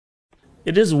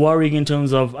It is worrying in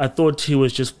terms of, I thought he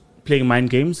was just playing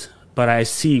mind games, but I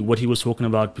see what he was talking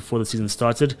about before the season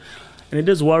started. And it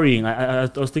is worrying. I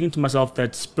was thinking to myself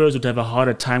that Spurs would have a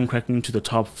harder time cracking into the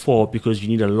top four because you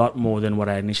need a lot more than what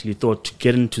I initially thought to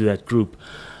get into that group.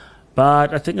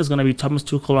 But I think it's going to be Thomas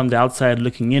Tuchel on the outside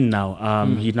looking in now.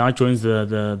 He now joins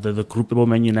the group of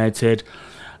Man United.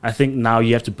 I think now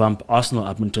you have to bump Arsenal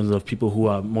up in terms of people who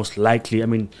are most likely. I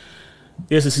mean,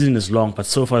 yes, the season is long, but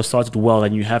so far it started well,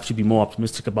 and you have to be more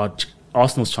optimistic about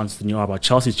Arsenal's chances than you are about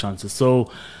Chelsea's chances. So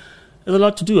there's a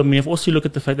lot to do. I mean, if also you look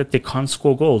at the fact that they can't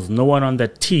score goals, no one on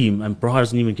that team, and Braha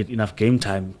doesn't even get enough game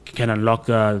time, can unlock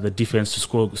the defense to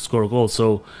score a goal.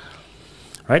 So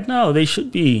right now they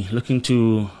should be looking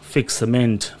to fix,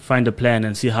 cement, find a plan,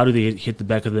 and see how do they hit the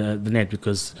back of the net,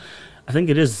 because I think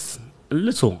it is a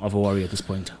little of a worry at this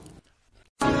point.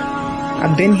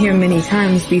 I've been here many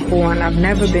times before, and I've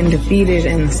never been defeated,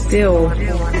 and still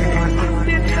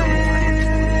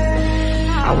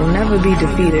I will never be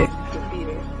defeated.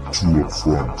 Two up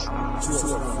front.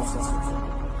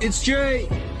 It's Jay.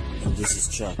 And this is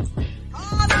Chuck.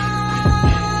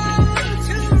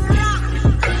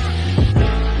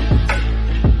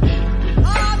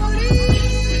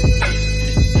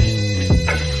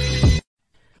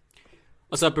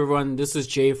 What's up, everyone? This is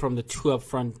Jay from the Two Up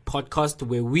Front podcast,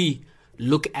 where we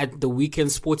look at the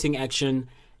weekend sporting action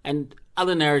and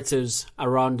other narratives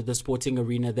around the sporting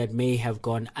arena that may have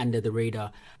gone under the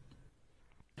radar.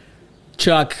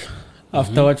 Chuck,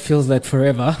 after what feels like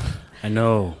forever, I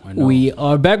know. we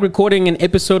are back recording an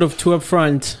episode of Two Up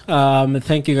Front.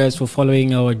 Thank you guys for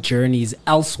following our journeys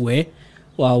elsewhere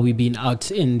while we've been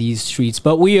out in these streets.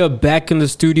 But we are back in the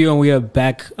studio, and we are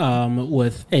back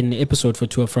with an episode for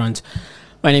Two Up Front.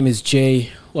 My name is Jay.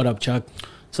 What up, Chuck?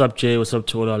 What's up, Jay? What's up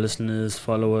to all our listeners,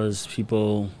 followers,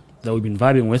 people that we've been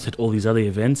vibing with at all these other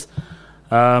events?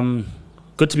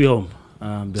 Good to be home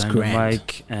behind the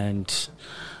mic and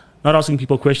not asking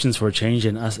people questions for a change,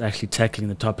 and us actually tackling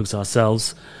the topics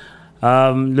ourselves.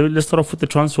 Let's start off with the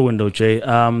transfer window, Jay.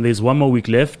 There's one more week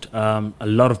left. A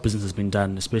lot of business has been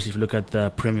done, especially if you look at the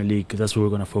Premier League. That's what we're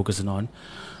going to focus on.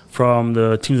 From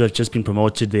the teams that have just been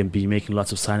promoted, they'll be making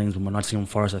lots of signings. From Nottingham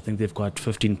Forest, I think they've got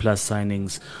 15 plus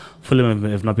signings. Fulham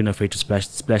have not been afraid to splash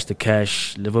the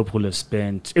cash. Liverpool have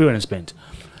spent. Everyone has spent.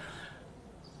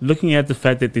 Looking at the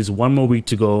fact that there's one more week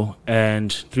to go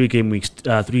and 3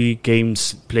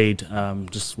 games played,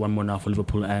 just one more now for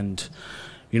Liverpool and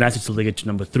United till they get to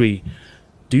number 3.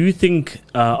 Do you think,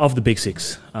 of the big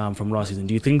 6 from last season,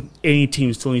 do you think any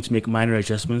teams still need to make minor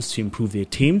adjustments to improve their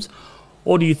teams?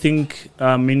 Or do you think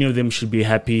many of them should be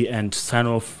happy and sign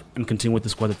off and continue with the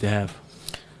squad that they have?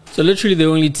 So literally the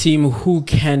only team who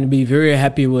can be very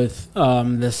happy with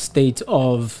the state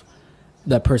of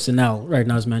the personnel right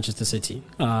now is Manchester City.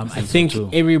 I think so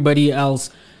everybody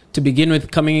else, to begin with,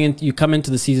 you come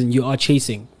into the season, you are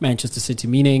chasing Manchester City,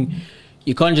 meaning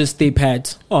you can't just stay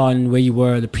pat on where you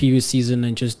were the previous season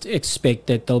and just expect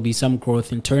that there'll be some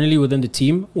growth internally within the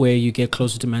team where you get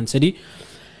closer to Man City.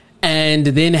 And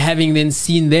then having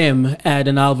seen them add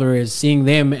an Alvarez, seeing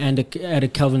them add a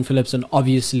Calvin Phillips, and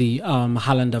obviously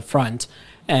Haaland up front,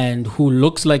 and who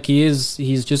looks like he's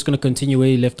just going to continue where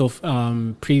he left off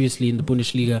previously in the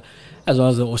Bundesliga as well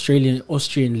as the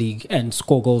Austrian league, and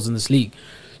score goals in this league.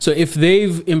 So if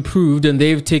they've improved and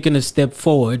they've taken a step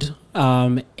forward,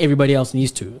 everybody else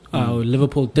needs to.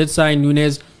 Liverpool did sign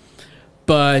Nunez,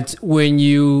 but when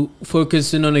you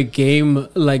focus in on a game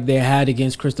like they had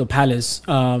against Crystal Palace,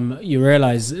 you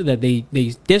realize that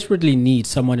they desperately need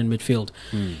someone in midfield,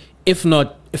 if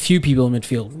not a few people in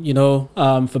midfield. You know,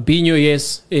 Fabinho,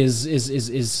 yes,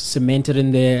 is cemented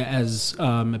in there as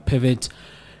a pivot.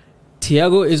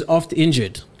 Thiago is oft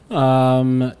injured.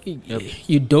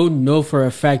 You don't know for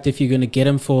a fact if you're going to get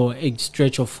him for a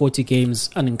stretch of 40 games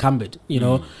unencumbered, you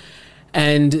know.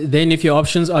 And then if your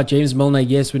options are James Milner,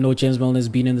 yes, we know James Milner has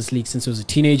been in this league since he was a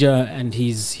teenager, and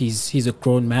he's a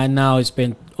grown man now. He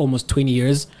spent almost 20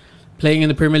 years playing in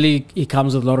the Premier League. He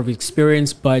comes with a lot of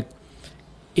experience, but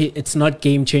it's not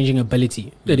game-changing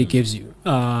ability that he gives you.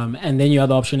 And then your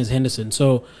other option is Henderson.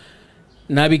 So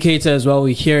Naby Keita as well,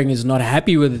 we're hearing, is not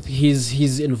happy with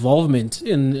his involvement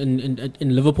in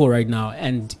Liverpool right now,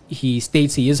 and he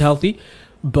states he is healthy,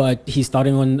 but he's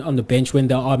starting on the bench when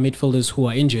there are midfielders who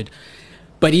are injured.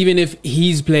 But even if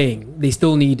he's playing, they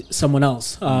still need someone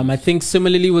else. I think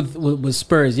similarly with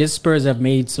Spurs. Yes, Spurs have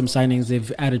made some signings.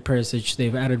 They've added Perisic,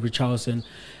 they've added Richarlison,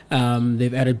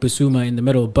 they've added Basuma in the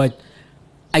middle. But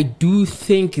I do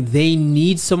think they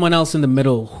need someone else in the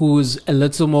middle who's a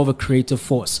little more of a creative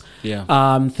force.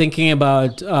 Yeah. Thinking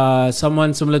about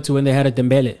someone similar to when they had a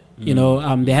Dembele You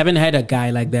know, they haven't had a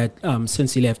guy like that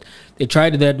since he left. They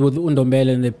tried that with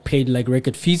Undombele and they paid like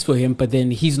record fees for him, but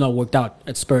then he's not worked out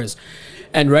at Spurs.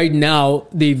 And right now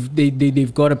they've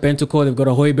got a Bentancur, they've got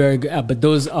a Højbjerg, but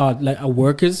those are like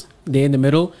workers. They're in the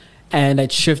middle. And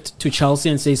I'd shift to Chelsea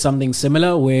and say something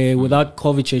similar, where without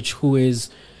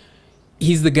Kovacic,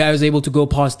 he's the guy who's able to go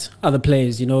past other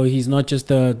players. You know, he's not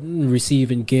just a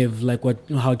receive and give like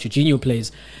how Jorginho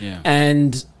plays. Yeah.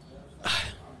 And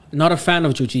not a fan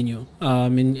of Jorginho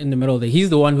in the middle there. He's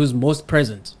the one who's most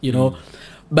present, you know.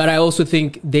 But I also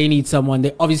think they need someone.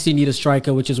 They obviously need a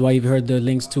striker, which is why you've heard the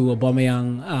links to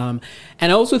Aubameyang.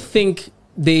 And I also think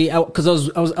because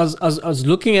I was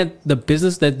looking at the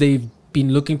business that they've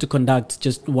been looking to conduct,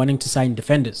 just wanting to sign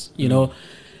defenders, you know,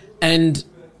 and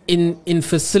in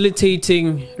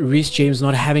facilitating Reece James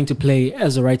not having to play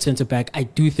as a right centre back, I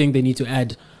do think they need to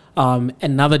add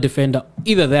another defender,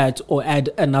 either that or add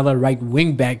another right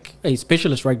wing back, a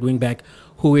specialist right wing back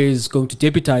who is going to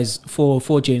deputize for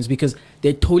James, because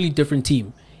they're a totally different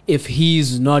team if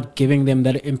he's not giving them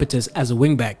that impetus as a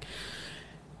wing back.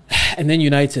 And then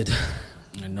United.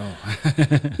 I know.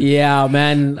 Yeah,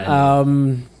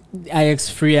 man. Ajax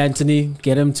free Anthony,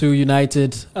 get him to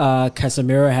United.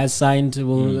 Casemiro has signed.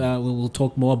 We'll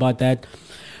talk more about that.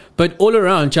 But all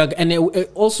around, Chuck, and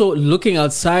also looking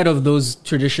outside of those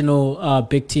traditional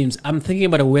big teams, I'm thinking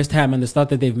about a West Ham and the start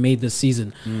that they've made this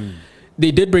season.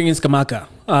 They did bring in Skamaka,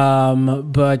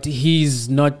 but he's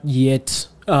not yet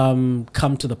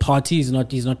come to the party. He's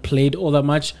not played all that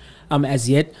much as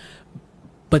yet.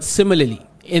 But similarly,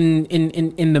 in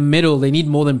the middle, they need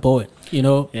more than Bowen. You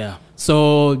know. Yeah.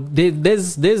 So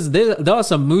there are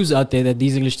some moves out there that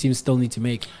these English teams still need to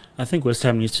make. I think West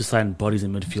Ham needs to sign bodies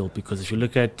in midfield, because if you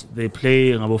look at, they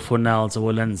play Ngabo Fornal,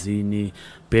 Lanzini,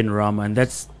 Ben Rama, and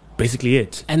that's basically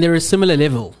it. And they're a similar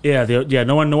level. Yeah,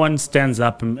 no one stands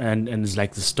up and is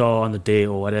like the star on the day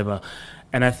or whatever.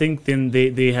 And I think then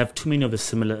they have too many of the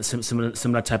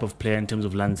similar type of player in terms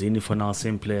of Lanzini, Fornal,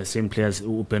 same player as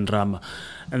Ben Rama.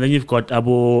 And then you've got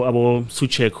Abo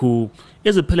Suchek, who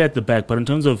is a player at the back, but in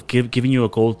terms of giving you a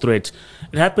goal threat,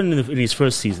 it happened in his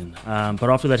first season. But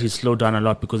after that, he slowed down a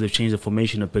lot because they've changed the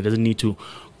formation a bit. Doesn't need to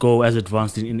go as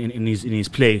advanced in his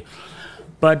play.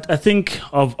 But I think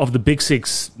of the big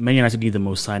six, Man United need the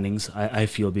most signings, I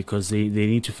feel, because they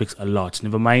need to fix a lot.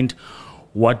 Never mind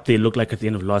what they look like at the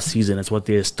end of last season. It's what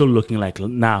they're still looking like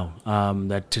now.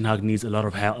 That Ten Hag needs a lot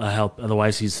of help.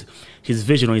 Otherwise, his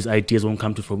vision or his ideas won't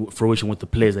come to fruition with the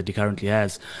players that he currently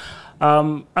has.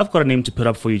 I've got a name to put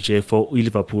up for you, Jay, for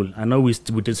Liverpool. I know we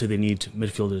did say they need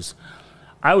midfielders.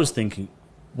 I was thinking,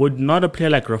 would not a player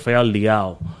like Rafael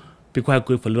Leao be quite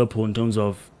good for Liverpool in terms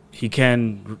of he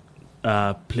can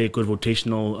play good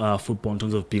rotational football in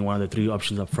terms of being one of the three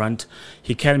options up front.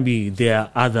 He can be their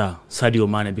other Sadio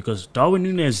Mane, because Darwin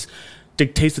Núñez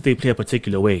dictates that they play a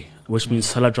particular way, which means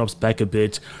Salah drops back a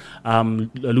bit.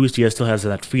 Luis Diaz still has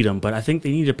that freedom, but I think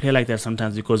they need a player like that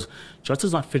sometimes, because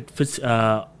Jota's not fits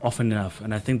often enough,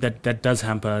 and I think that does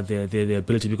hamper their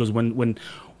ability, because when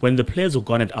the players were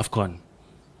gone at AFCON,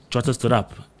 Jota stood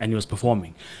up and he was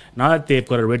performing. Now that they've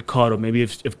got a red card, or maybe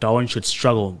if Darwin should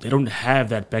struggle, they don't have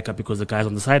that backup because the guy's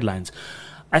on the sidelines.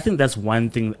 I think that's one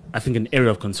thing, an area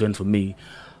of concern for me.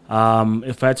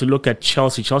 If I had to look at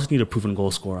Chelsea need a proven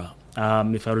goal scorer.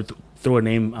 If I were to throw a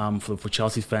name for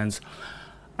Chelsea fans,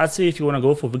 I'd say if you want to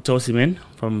go for Victor Osimhen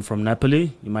from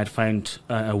Napoli, you might find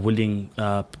a willing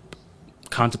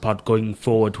counterpart going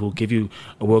forward who will give you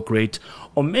a work rate.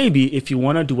 Or maybe if you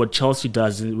want to do what Chelsea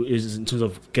does is in terms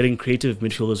of getting creative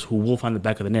midfielders who will find the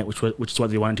back of the net, which is what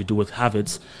they wanted to do with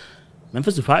Havertz.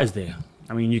 Memphis Depay is there.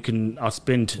 I mean, you can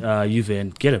outspend Juve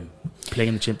and get him playing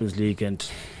in the Champions League. And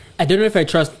I don't know if I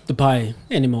trust Depay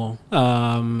anymore.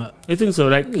 You think so?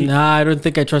 Nah, I don't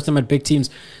think I trust him at big teams.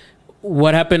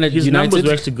 What happened at his United? His numbers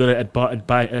were actually good at Barca.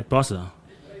 But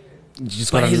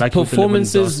his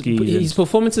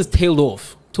performances tailed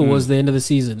off towards the end of the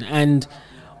season, and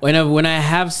when I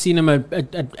have seen him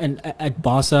at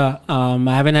Barca,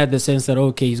 I haven't had the sense that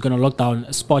he's going to lock down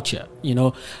a spot here. You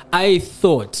know, I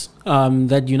thought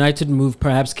that United move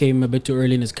perhaps came a bit too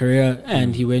early in his career,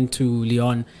 and he went to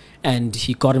Lyon, and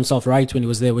he got himself right when he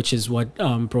was there, which is what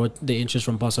brought the interest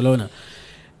from Barcelona.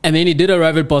 And then he did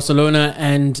arrive at Barcelona,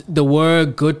 and there were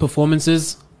good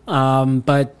performances,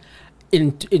 but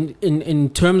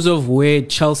in terms of where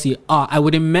Chelsea are, I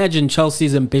would imagine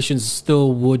Chelsea's ambitions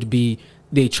still would be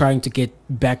they're trying to get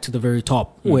back to the very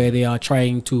top, where they are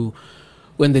trying to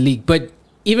win the league. But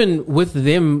even with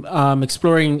them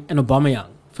exploring an Aubameyang,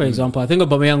 for example, I think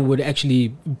Aubameyang would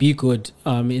actually be good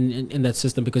in that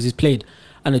system, because he's played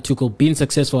under Tuchel, been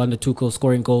successful under Tuchel,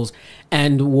 scoring goals.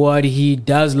 And what he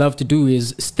does love to do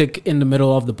is stick in the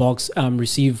middle of the box,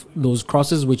 receive those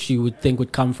crosses, which you would think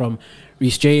would come from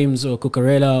Reece James or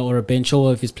Cucurella or Ben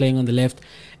Chilwell if he's playing on the left,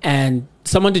 and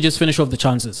someone to just finish off the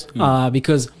chances.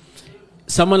 Because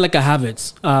someone like a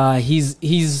Havertz,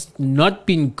 he's not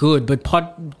been good, but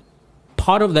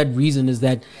part of that reason is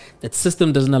that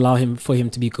system doesn't allow him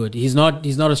to be good. He's not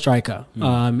a striker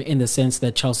in the sense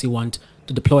that Chelsea want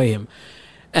to deploy him.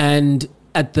 And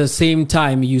at the same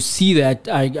time, you see that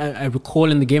I recall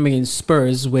in the game against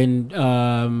Spurs when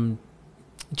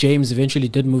James eventually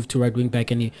did move to right wing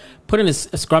back and he put in a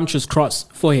scrumptious cross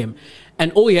for him.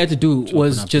 And all he had to do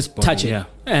was just touch it. Yeah.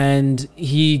 And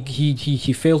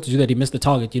he failed to do that. He missed the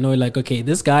target. Like, okay,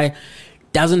 this guy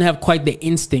doesn't have quite the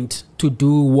instinct to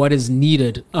do what is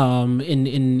needed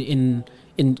in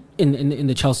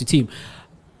the Chelsea team.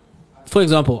 For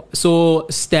example, so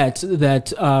stat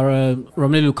that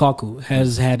Romelu Lukaku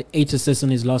has had 8 assists in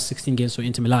his last 16 games for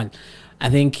Inter Milan. I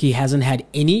think he hasn't had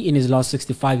any in his last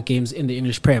 65 games in the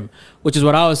English Prem, which is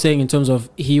what I was saying in terms of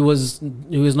he was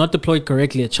not deployed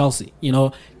correctly at Chelsea.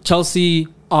 Chelsea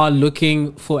are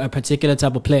looking for a particular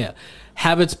type of player.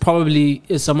 Havertz probably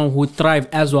is someone who would thrive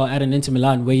as well at an Inter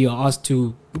Milan where you are asked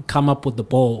to come up with the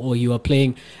ball or you are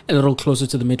playing a little closer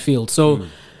to the midfield. So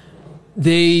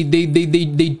they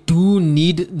do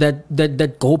need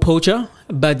that goal poacher,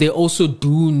 but they also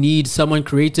do need someone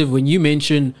creative. When you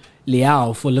mention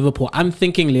Leao for Liverpool, I'm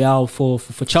thinking Leao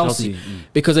for Chelsea.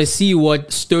 Because I see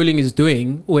what Sterling is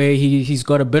doing, where he's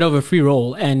got a bit of a free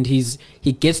role and he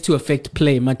gets to affect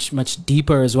play much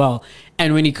deeper as well.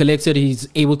 And when he collects it, he's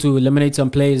able to eliminate some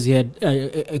players. He had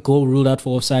a goal ruled out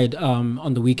for offside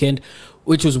on the weekend,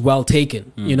 which was well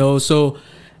taken. So,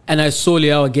 and I saw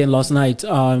Leao again last night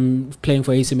playing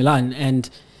for AC Milan, and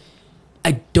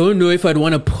I don't know if I'd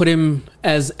want to put him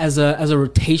as a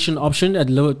rotation option at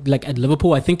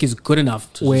Liverpool. I think he's good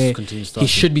enough where he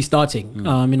should be starting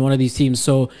in one of these teams.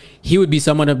 So he would be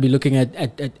someone I'd be looking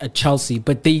at Chelsea.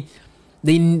 But they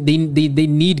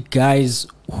need guys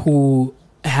who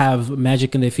have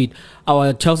magic in their feet.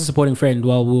 Our Chelsea supporting friend,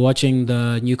 while we were watching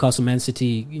the Newcastle Man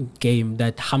City game,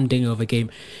 that humdinger of a game,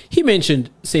 he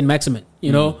mentioned Saint Maximin.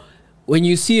 When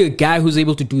you see a guy who's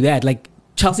able to do that, like,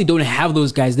 Chelsea don't have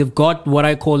those guys. They've got what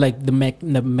I call like the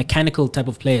mechanical type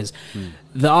of players.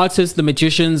 The artists, the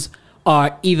magicians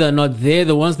are either not there.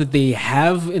 The ones that they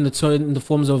have in the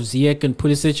forms of Ziyech and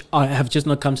Pulisic have just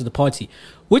not come to the party.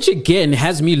 Which again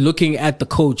has me looking at the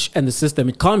coach and the system.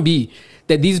 It can't be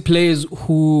that these players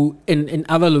who in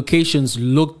other locations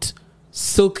looked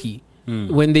silky,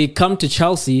 when they come to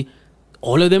Chelsea,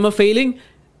 all of them are failing.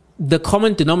 The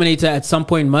common denominator at some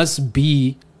point must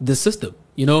be the system.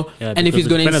 And if he's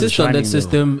going to insist on that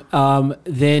system,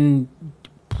 then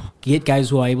get guys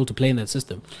who are able to play in that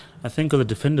system. I think the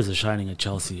defenders are shining at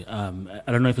Chelsea. I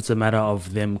don't know if it's a matter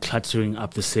of them cluttering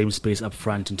up the same space up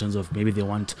front in terms of maybe they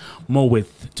want more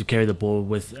width to carry the ball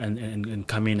with and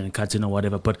come in and cut in or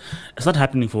whatever, but it's not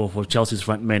happening for Chelsea's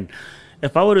front men.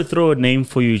 If I were to throw a name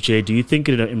for you, Jay, do you think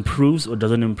it improves or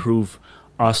doesn't improve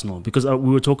Arsenal? Because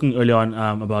we were talking earlier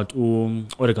on about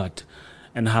Odegaard,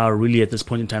 and how really at this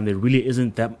point in time there really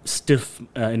isn't that stiff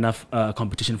enough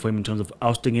competition for him in terms of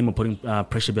ousting him or putting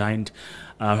pressure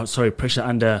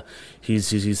under his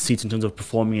seat in terms of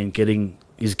performing and getting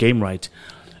his game right.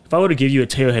 If I were to give you a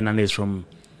Theo Hernandez from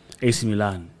AC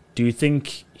Milan, do you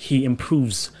think he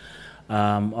improves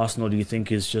Arsenal? Do you think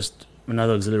he's just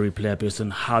another auxiliary player based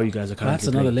on how you guys are currently That's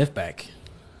another left back.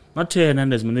 Not Theo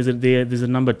Hernandez, man. There's a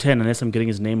number 10, unless I'm getting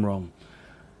his name wrong.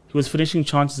 He was finishing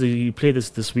chances. He played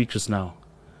this week just now.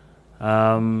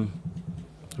 Let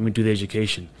me do the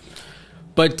education.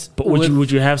 But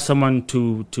would you have someone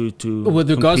to with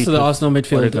regards to the Arsenal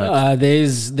midfield?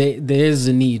 There's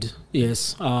a need.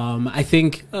 Yes, I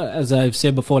think as I've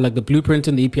said before, like the blueprint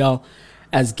in the EPL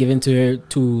as given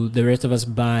to the rest of us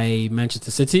by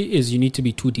Manchester City is you need to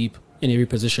be too deep in every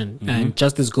position and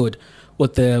just as good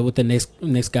with the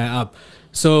next guy up.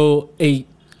 So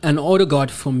an Odegaard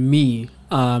for me,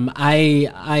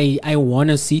 I want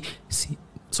to see.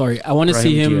 Sorry, I want to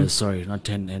see him. Diaz, sorry, not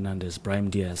Hernandez. Brahim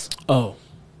Diaz. Oh,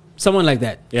 someone like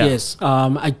that. Yeah. Yes.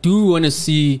 I do want to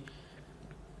see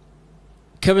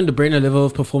Kevin De Bruyne level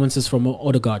of performances from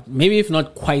Odegaard. Maybe if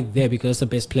not quite there because that's the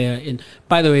best player in.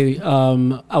 By the way,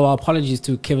 our apologies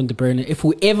to Kevin De Bruyne. If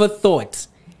we ever thought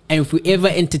and if we ever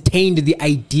entertained the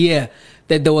idea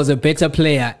that there was a better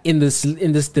player in this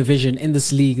division, in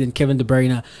this league than Kevin De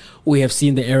Bruyne, we have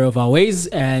seen the error of our ways,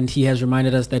 and he has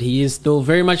reminded us that he is still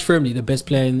very much firmly the best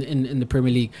player in the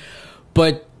Premier League.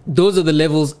 But those are the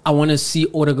levels I want to see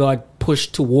Odegaard push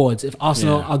towards if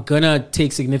Arsenal are gonna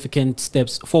take significant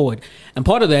steps forward. And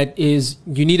part of that is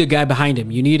you need a guy behind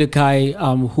him. You need a guy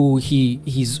who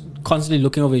he's constantly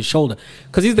looking over his shoulder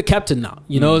because he's the captain now,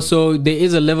 you know. So there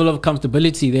is a level of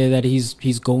comfortability there that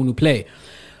he's going to play,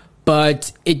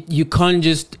 but you can't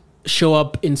just show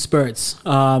up in spurts.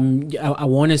 I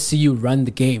want to see you run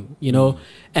the game, you know.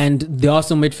 And the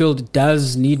Arsenal midfield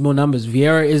does need more numbers.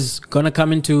 Vieira is gonna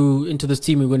come into this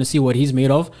team. We're gonna see what he's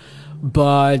made of.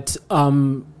 But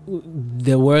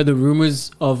there were the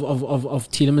rumors of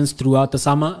Tielemans throughout the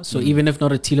summer. So even if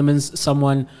not a Tielemans,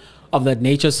 someone of that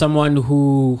nature, someone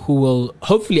who will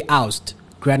hopefully oust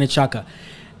Granit Xhaka.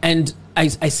 And I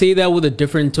say that with a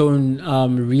different tone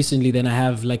recently than I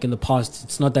have like in the past.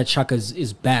 It's not that Xhaka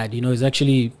is bad. You know, he's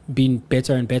actually been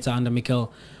better and better under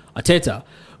Mikel Arteta.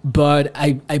 But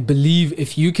I believe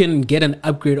if you can get an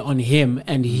upgrade on him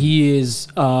and he is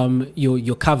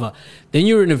your cover, then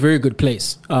you're in a very good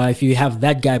place if you have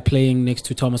that guy playing next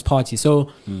to Thomas Partey.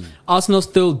 So Arsenal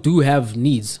still do have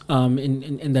needs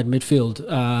in that midfield.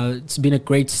 It's been a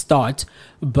great start,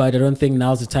 but I don't think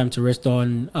now's the time to rest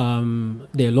on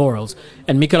their laurels.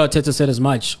 And Mikel Arteta said as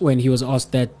much when he was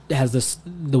asked that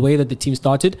the way that the team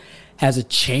started, has it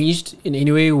changed in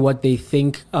any way what they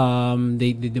think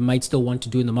they might still want to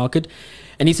do in the market?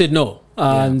 And he said no.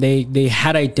 They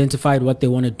had identified what they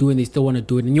want to do and they still want to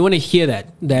do it. And you want to hear that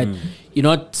you're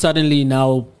not suddenly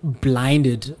now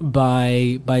blinded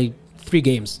by 3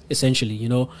 games, essentially, you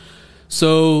know.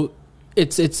 So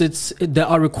it's there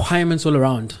are requirements all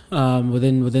around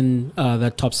within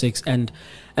that top 6 and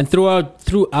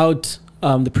throughout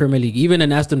the Premier League, even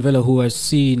in Aston Villa, who I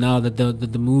see now that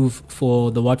the move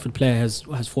for the Watford player has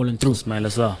fallen through.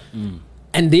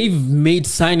 And they've made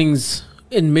signings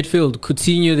in midfield.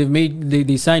 Coutinho,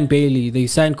 they signed Bailey, they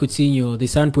signed Coutinho, they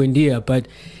signed Buendia, but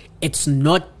it's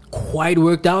not quite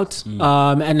worked out.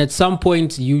 And at some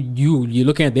point, you're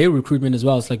looking at their recruitment as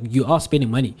well. It's like you are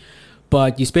spending money.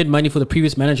 But you spent money for the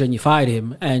previous manager and you fired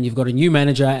him, and you've got a new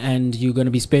manager and you're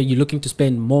looking to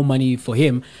spend more money for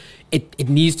him. It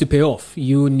needs to pay off.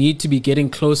 You need to be getting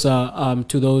closer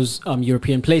to those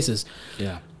European places.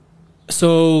 Yeah.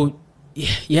 So,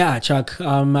 yeah, Chuck.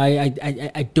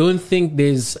 I don't think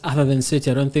there's, other than City,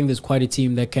 I don't think there's quite a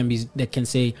team that can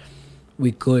say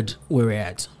we're good where we're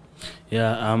at.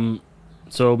 Yeah.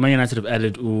 So Man United have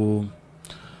added I'm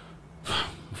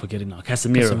forgetting now.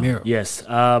 Casemiro. Yes.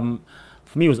 For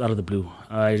me, it was out of the blue.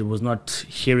 I was not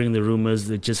hearing the rumors.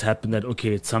 It just happened that,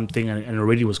 okay, it's something and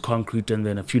already was concrete, and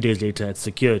then a few days later it's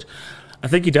secured. I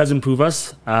think he does improve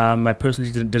us. I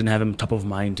personally didn't have him top of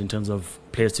mind in terms of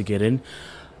players to get in.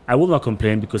 I will not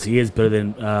complain because he is better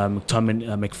than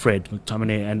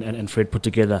McTominay and Fred put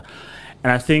together.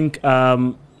 And I think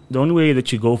the only way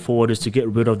that you go forward is to get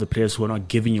rid of the players who are not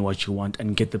giving you what you want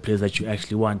and get the players that you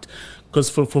actually want. Because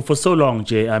for so long,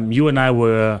 Jay, you and I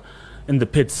were in the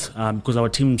pits because our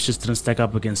teams just didn't stack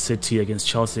up against City, against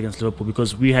Chelsea, against Liverpool,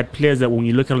 because we had players that when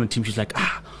you look at on the team, she's like,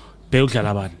 but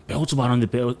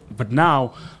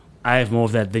now I have more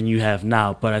of that than you have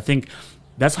now. But I think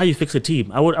that's how you fix a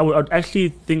team. I would actually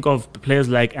think of players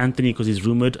like Anthony because he's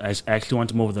rumoured. I actually want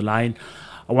him over the line.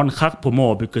 I want Gakpo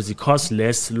more because he costs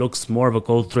less, looks more of a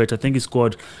goal threat. I think he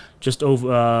scored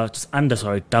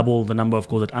double the number of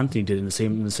goals that Anthony did in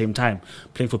the same time,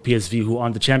 playing for PSV, who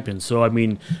aren't the champions. So I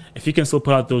mean, if you can still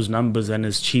put out those numbers and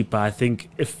is cheaper, I think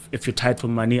if you're tight for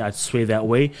money, I'd sway that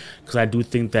way, because I do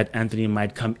think that Anthony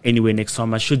might come anyway next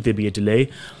summer should there be a delay.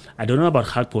 I don't know about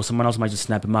Gakpo. Someone else might just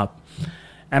snap him up.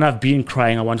 And I've been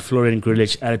crying. I want Florian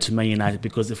Grillitsch added to Man United,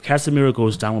 because if Casemiro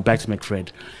goes down, we're back to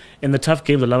McFred. In the tough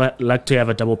games, I like to have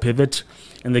a double pivot.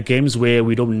 In the games where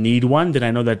we don't need one, then I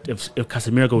know that if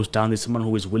Casemiro goes down, there's someone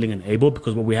who is willing and able,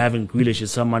 because what we have in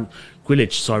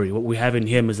what we have in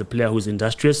him is a player who's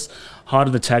industrious, hard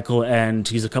on the tackle, and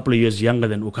he's a couple of years younger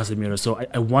than Casemiro. So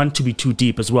I want to be too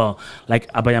deep as well,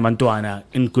 like Abayamantoana,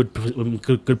 in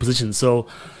good position. So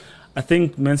I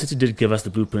think Man City did give us the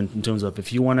blueprint in terms of,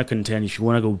 if you want to contend, if you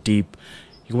want to go deep,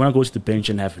 you want to go to the bench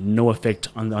and have no effect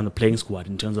on the playing squad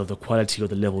in terms of the quality or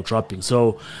the level dropping.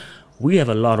 So we have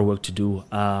a lot of work to do,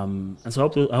 and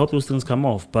so I hope those things come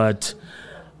off. But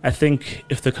I think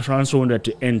if the transfer window had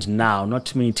to end now, not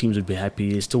too many teams would be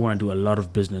happy. They still want to do a lot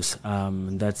of business,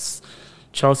 and that's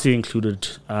Chelsea included,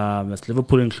 that's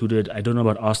Liverpool included. I don't know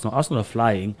about Arsenal. Arsenal are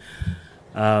flying,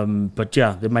 but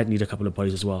yeah, they might need a couple of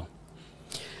bodies as well.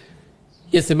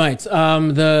 Yes, they might.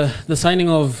 The signing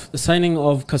of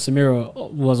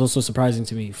Casemiro was also surprising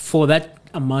to me for that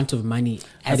amount of money.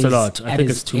 That's a lot. I think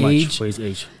it's too much for his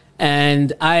age.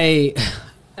 And I,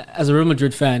 as a Real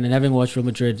Madrid fan and having watched Real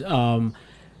Madrid,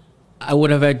 I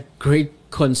would have had great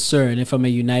concern if I'm a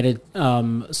United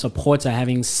supporter,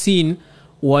 having seen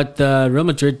what the Real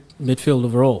Madrid midfield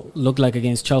overall looked like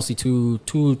against Chelsea two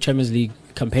Champions League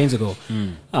campaigns ago,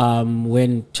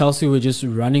 when Chelsea were just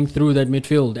running through that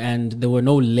midfield and there were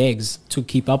no legs to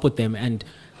keep up with them, and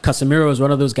Casemiro was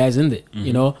one of those guys in there,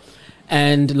 you know.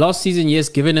 And last season, yes,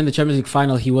 given in the Champions League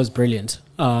final, he was brilliant,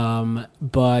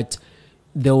 but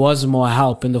there was more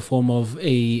help in the form of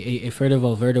a Fede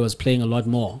Valverde was playing a lot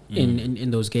more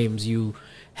in those games. You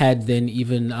had then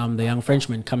even the young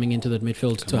Frenchman coming into that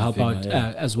midfield to help out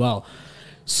as well.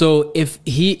 So if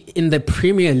he, in the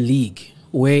Premier League,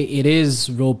 where it is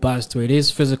robust, where it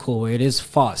is physical, where it is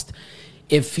fast,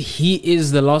 if he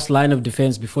is the last line of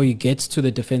defense before you get to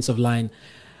the defensive line,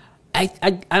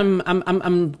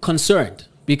 I'm concerned,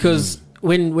 because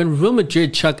when Real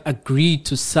Madrid, Chuck, agreed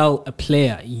to sell a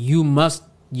player, you must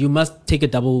take a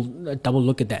double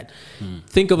look at that.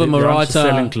 Think of a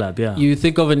Morata, club, you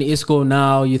think of an Isco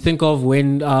now, you think of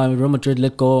when Real Madrid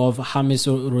let go of James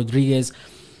Rodriguez.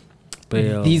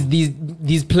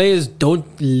 These players don't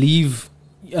leave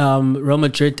Real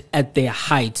Madrid at their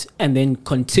height and then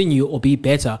continue or be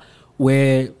better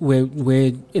where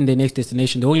in the next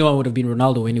destination. The only one would have been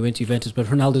Ronaldo when he went to Juventus, but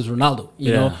Ronaldo's Ronaldo,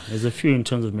 you know. There's a few in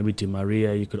terms of maybe Di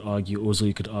Maria, you could argue, also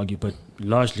you could argue, but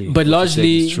largely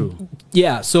it's true.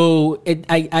 Yeah, so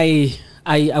I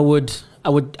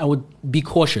would be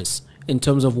cautious in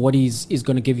terms of what he's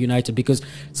going to give United, because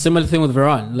similar thing with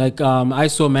Varane. Like I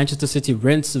saw Manchester City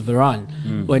rent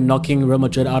Varane when knocking Real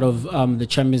Madrid out of the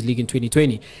Champions League in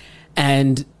 2020.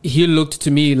 And he looked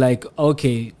to me like,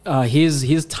 okay,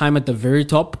 his time at the very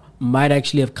top might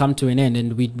actually have come to an end,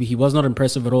 and he was not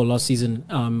impressive at all last season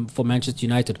for Manchester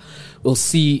United. We'll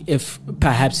see if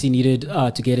perhaps he needed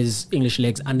to get his English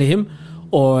legs under him,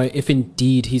 or if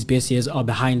indeed his best years are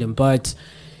behind him. But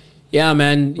yeah,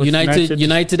 man,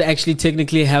 United actually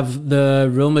technically have the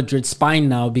Real Madrid spine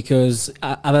now, because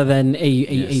other than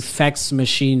a fax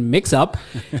machine mix-up,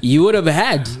 you would have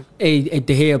had a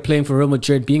De Gea playing for Real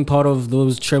Madrid, being part of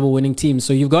those treble-winning teams.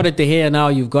 So you've got a De Gea now,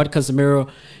 you've got Casemiro,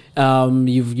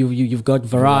 you've got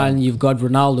Varane, you've got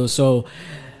Ronaldo. So,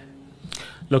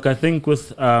 look, I think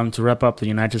with to wrap up the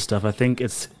United stuff, I think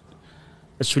it's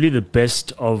really the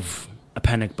best of a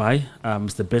panic buy.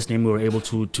 It's the best name we were able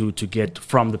to get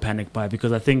from the panic buy,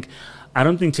 because I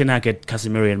don't think Ten Hag had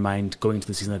Casemiro in mind going into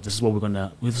the season. This is who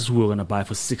we're gonna buy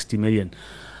for 60 million.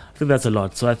 I think that's a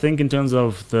lot. So I think in terms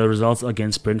of the results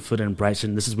against Brentford and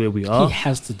Brighton, this is where we are. He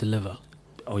has to deliver.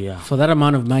 Oh yeah, for that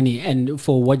amount of money and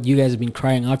for what you guys have been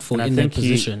crying out for in that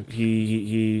position.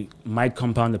 He might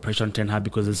compound the pressure on Ten Hag,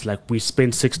 because it's like, we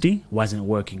spent 60, why isn't it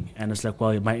working? And it's like,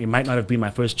 well, it might not have been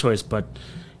my first choice, but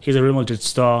he's a Real Madrid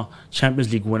star,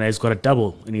 Champions League winner. He's got a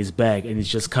double in his bag, and he's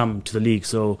just come to the league.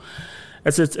 So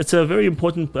it's a very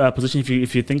important position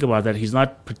if you think about that. He's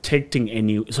not protecting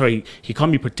he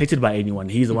can't be protected by anyone.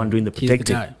 He's the one doing the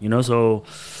protecting. You know, so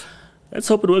let's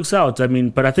hope it works out. I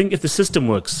mean, but I think if the system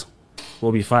works,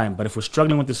 we'll be fine. But if we're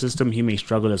struggling with the system, he may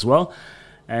struggle as well.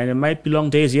 And it might be long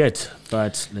days yet,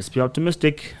 but let's be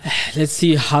optimistic. Let's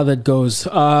see how that goes.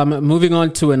 Moving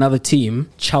on to another team,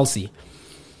 Chelsea.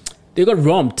 They got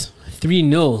romped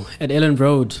 3-0 at Ellen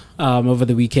Road over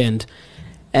the weekend.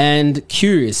 And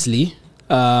curiously,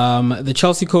 the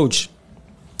Chelsea coach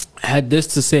had this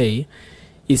to say.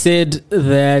 He said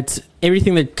that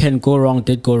everything that can go wrong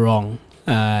did go wrong.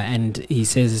 And he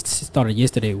says it started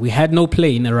yesterday. We had no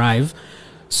plane arrive,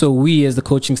 so we as the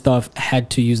coaching staff had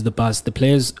to use the bus. The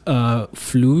players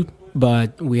flew,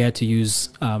 but we had to use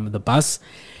the bus.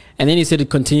 And then he said it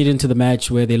continued into the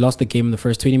match, where they lost the game in the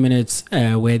first 20 minutes,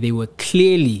 where they were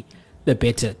clearly the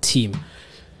better team.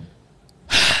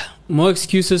 More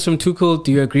excuses from Tuchel.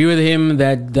 Do you agree with him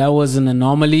that was an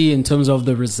anomaly in terms of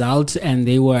the result and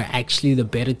they were actually the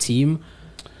better team?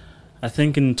 I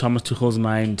think in Thomas Tuchel's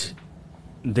mind,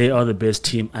 they are the best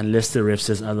team unless the ref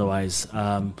says otherwise.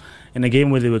 In a game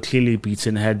where they were clearly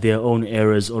beaten, had their own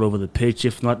errors all over the pitch.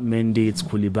 If not Mendy, it's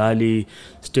Koulibaly.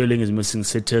 Sterling is missing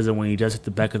sitters, and when he does hit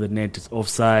the back of the net, it's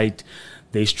offside.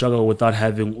 They struggle without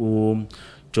having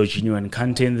Jorginho and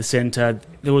Kante in the centre.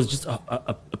 There was just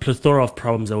a plethora of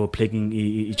problems that were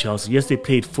plaguing Chelsea. Yes, they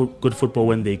played good football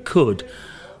when they could,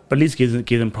 but at least gave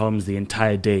them problems the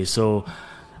entire day. So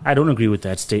I don't agree with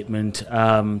that statement.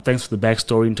 Thanks for the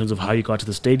backstory in terms of how you got to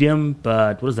the stadium,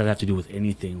 but what does that have to do with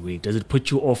anything, really? Does it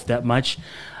put you off that much?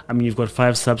 I mean, you've got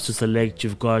 5 subs to select.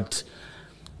 You've got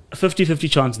a 50-50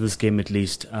 chance in this game at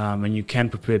least, and you can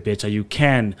prepare better. You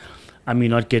can,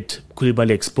 not get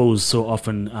Koulibaly exposed so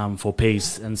often for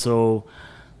pace. And so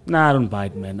Nah, I don't buy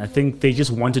it, man. I think they just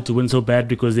wanted to win so bad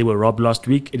because they were robbed last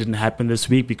week. It didn't happen this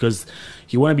week because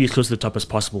you want to be as close to the top as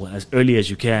possible, as early as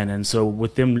you can. And so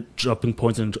with them dropping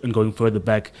points and going further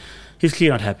back, he's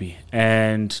clearly not happy.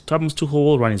 And Thomas Tuchel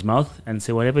will run his mouth and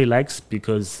say whatever he likes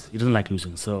because he doesn't like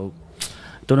losing. So,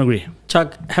 don't agree.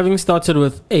 Chuck, having started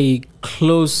with a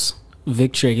close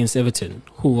victory against Everton,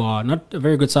 who are not a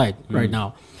very good side right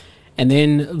now, and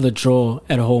then the draw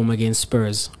at home against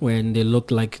Spurs when they looked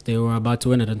like they were about to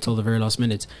win it until the very last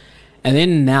minute. And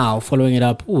then now following it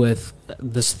up with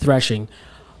this thrashing.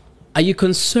 Are you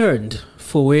concerned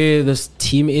for where this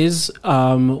team is?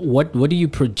 What do you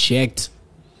project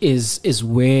is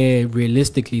where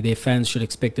realistically their fans should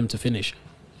expect them to finish?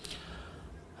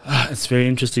 It's very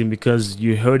interesting because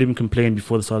you heard him complain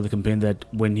before the start of the campaign that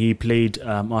when he played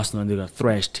Arsenal and they got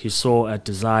thrashed, he saw a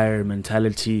desire,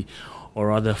 mentality, or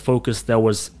rather focus that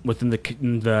was within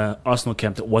the Arsenal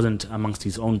camp that wasn't amongst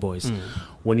his own boys.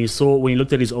 When he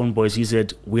looked at his own boys, he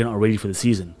said, "We're not ready for the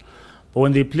season." But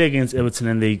when they play against Everton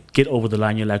and they get over the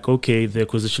line, you're like, okay, the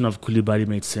acquisition of Koulibaly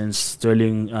made sense.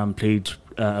 Sterling played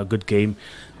a good game.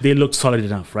 They looked solid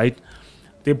enough, right?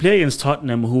 They play against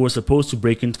Tottenham, who were supposed to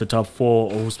break into the top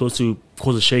four or were supposed to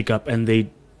cause a shake-up, and they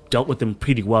dealt with them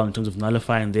pretty well in terms of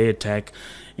nullifying their attack,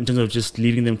 in terms of just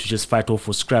leaving them to just fight off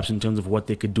for scraps in terms of what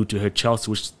they could do to hurt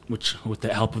Chelsea, which with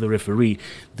the help of the referee,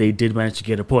 they did manage to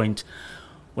get a point.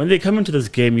 When they come into this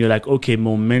game, you're like, okay,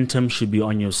 momentum should be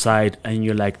on your side, and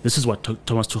you're like, this is what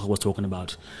Thomas Tuchel was talking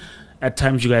about. At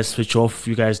times, you guys switch off.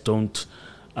 You guys don't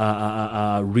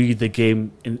read the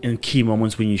game in key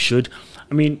moments when you should.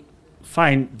 I mean,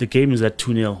 fine, the game is at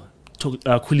 2-0.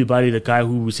 Koulibaly, the guy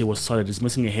who we say was solid, is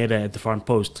missing a header at the front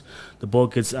post. The ball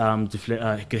gets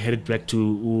headed back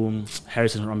to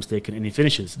Harrison, if I'm not mistaken, and he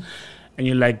finishes. And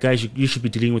you're like, guys, you should be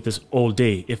dealing with this all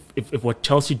day. If what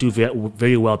Chelsea do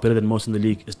very well, better than most in the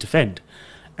league, is defend.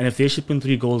 And if they're shipping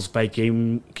 3 goals by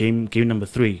game number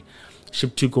 3,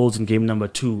 shipped 2 goals in game number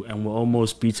 2, and were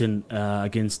almost beaten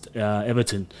against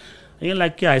Everton, and you're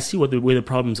like, yeah, I see where the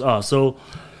problems are. So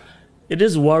it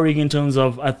is worrying in terms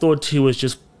of, I thought he was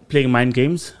just playing mind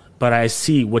games, but I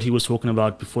see what he was talking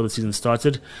about before the season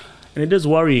started. And it is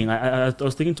worrying. I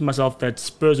was thinking to myself that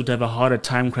Spurs would have a harder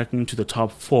time cracking into the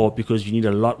top 4 because you need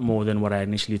a lot more than what I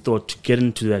initially thought to get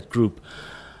into that group.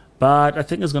 But I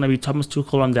think it's going to be Thomas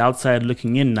Tuchel on the outside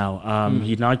looking in now.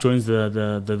 He now joins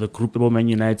the group above Man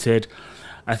United.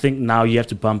 I think now you have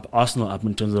to bump Arsenal up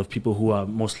in terms of people who are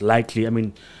most likely. I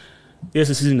mean, yes,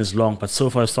 the season is long, but so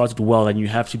far it started well, and you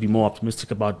have to be more optimistic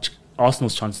about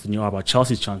Arsenal's chances than you are about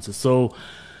Chelsea's chances. So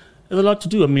there's a lot to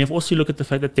do. I mean, if also you look at the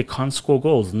fact that they can't score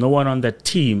goals. No one on that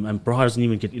team, and Broha doesn't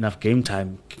even get enough game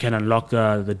time, can unlock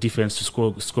the defense to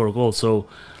score a goal. So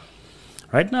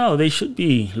right now they should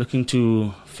be looking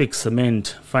to fix,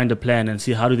 cement, find a plan, and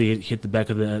see how do they hit the back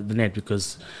of the net,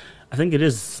 because I think it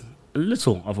is a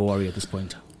little of a worry at this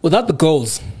point. Without the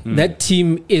goals, that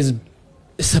team is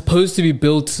supposed to be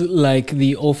built like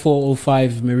the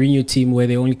 04-05 Mourinho team where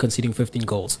they're only conceding 15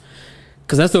 goals.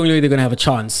 Because that's the only way they're going to have a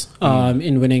chance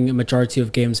in winning a majority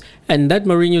of games. And that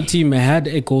Mourinho team had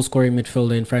a goal-scoring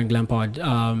midfielder in Frank Lampard.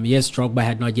 Yes, Drogba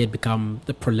had not yet become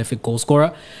the prolific goal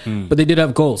scorer, but they did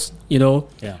have goals, you know?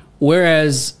 Yeah.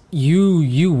 Whereas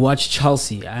you watch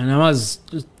Chelsea, and I was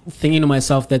thinking to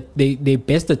myself that their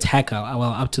best attacker, well,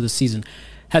 up to the season,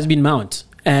 has been Mount.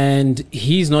 And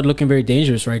he's not looking very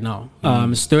dangerous right now.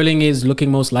 Sterling is looking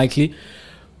most likely,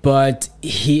 but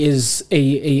he is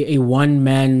a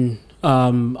one-man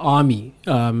army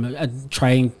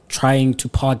trying to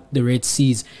part the Red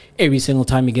Seas every single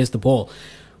time he gets the ball,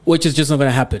 which is just not going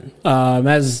to happen.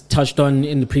 As touched on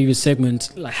in the previous segment,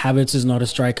 Havertz is not a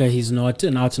striker. He's not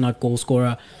an out-and-out goal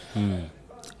scorer.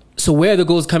 So where are the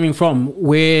goals coming from?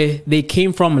 Where they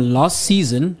came from last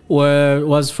season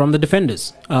was from the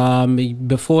defenders.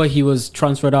 Before he was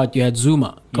transferred out, you had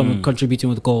Zuma contributing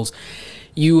with goals.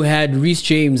 You had Reece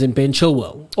James and Ben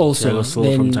Chilwell also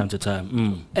from time to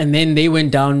time. And then they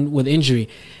went down with injury.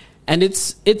 And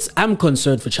I'm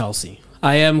concerned for Chelsea.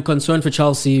 I am concerned for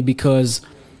Chelsea because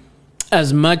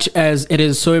as much as it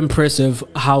is so impressive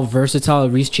how versatile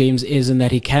Reece James is in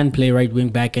that he can play right wing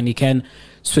back and he can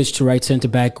switch to right centre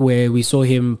back, where we saw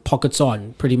him pockets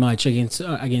on pretty much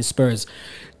against Spurs.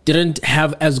 Didn't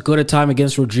have as good a time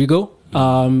against Rodrigo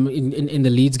in the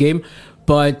Leeds game,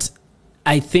 but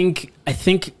I think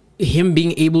him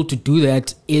being able to do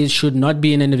that should not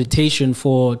be an invitation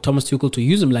for Thomas Tuchel to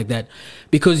use him like that,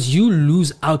 because you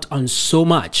lose out on so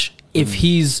much if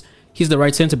he's the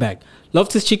right centre back.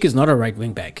 Loftus-Cheek is not a right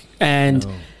wing back, and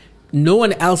no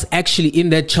one else actually in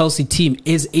that Chelsea team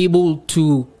is able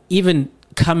to even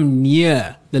come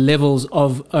near the levels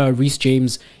of Reece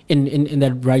James in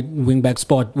that right wing back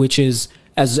spot, which is,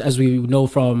 as we know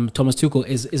from Thomas Tuchel,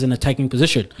 is an attacking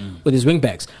position with his wing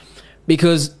backs.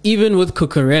 Because even with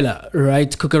Cucurella, right,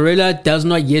 Cucurella does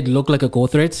not yet look like a goal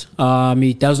threat.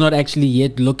 He does not actually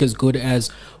yet look as good as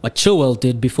what Chilwell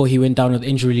did before he went down with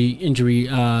injury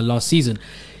last season.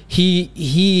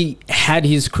 He had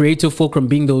his creative fulcrum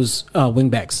being those wing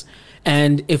backs.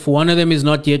 And if one of them is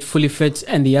not yet fully fit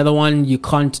and the other one, you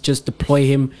can't just deploy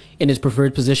him in his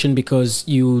preferred position because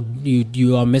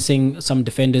you are missing some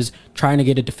defenders, trying to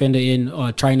get a defender in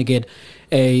or trying to get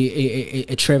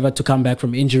a Trevor to come back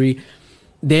from injury,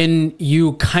 then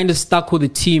you kind of stuck with a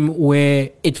team where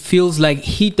it feels like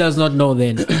he does not know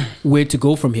then where to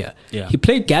go from here. Yeah. He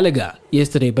played Gallagher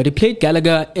yesterday, but he played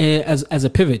Gallagher as a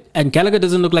pivot. And Gallagher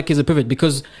doesn't look like he's a pivot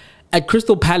because at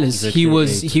Crystal Palace, he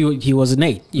was an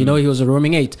 8. You know, he was a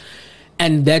roaming 8.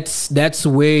 And that's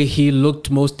where he looked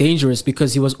most dangerous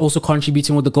because he was also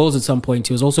contributing with the goals at some point.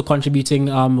 He was also contributing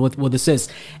with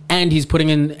assists. And he's putting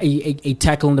in a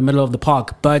tackle in the middle of the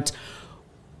park. But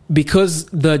because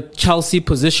the Chelsea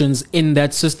positions in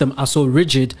that system are so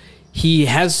rigid, he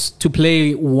has to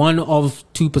play one of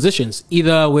two positions,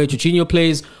 either where Jorginho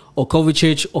plays or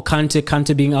Kovacic or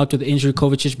Kante being out with injury,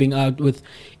 Kovacic being out with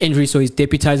injury, so he's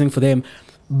deputizing for them.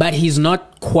 But he's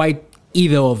not quite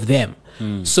either of them.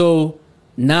 So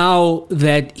now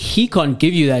that he can't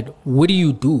give you that, what do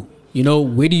you do? You know,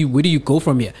 where do you go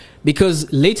from here?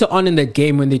 Because later on in that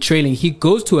game when they're trailing, he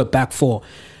goes to a back four.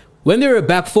 When they're a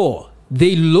back four,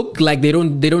 they look like they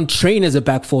don't train as a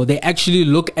back four. They actually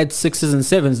look at 6s and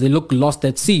 7s. They look lost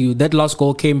at sea. That last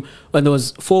goal came when there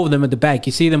was 4 of them at the back.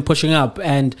 You see them pushing up,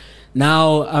 and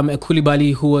now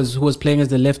Koulibaly, who was playing as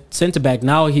the left centre back,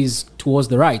 now he's towards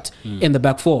the right in the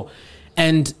back four,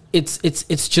 and it's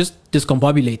just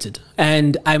discombobulated.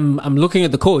 And I'm looking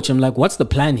at the coach. I'm like, what's the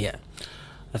plan here?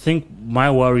 I think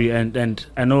my worry, and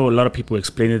I know a lot of people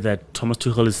explain it, that Thomas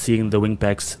Tuchel is seeing the wing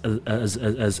backs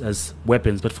as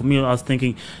weapons. But for me, I was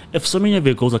thinking, if so many of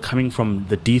your goals are coming from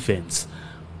the defense,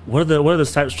 what are the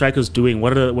strikers doing?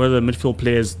 What are the midfield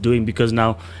players doing? Because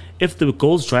now, if the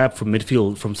goals dry up from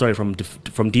midfield,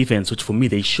 from defense, which for me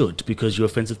they should, because your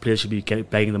offensive players should be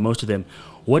bagging the most of them,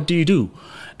 what do you do?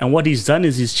 And what he's done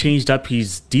is he's changed up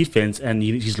his defense, and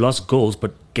he's lost goals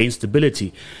but gained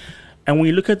stability. And when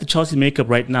you look at the Chelsea makeup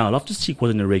right now, Loftus-Cheek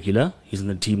wasn't a regular. He's in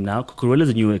the team now. Cucurella's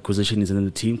a new acquisition. He's in the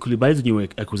team. Koulibaly's a new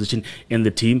acquisition in the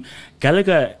team.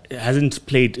 Gallagher hasn't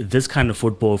played this kind of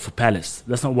football for Palace.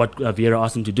 That's not what Vieira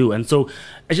asked him to do. And so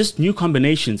it's just new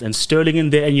combinations. And Sterling in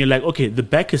there, and you're like, okay, the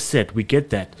back is set. We get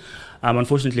that.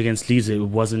 Unfortunately, against Leeds, it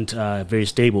wasn't very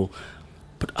stable.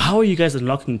 But how are you guys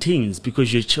unlocking teams?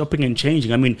 Because you're chopping and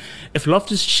changing. I mean, if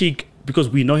Loftus-Cheek, because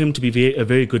we know him to be a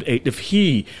very good 8, if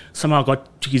he somehow got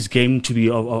his game to be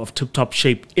of tip-top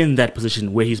shape in that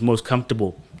position where he's most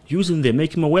comfortable, use him there,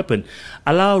 make him a weapon.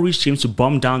 Allow Reece James to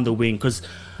bomb down the wing, because,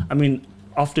 I mean,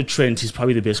 after Trent, he's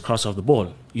probably the best crosser of the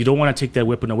ball. You don't want to take that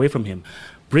weapon away from him.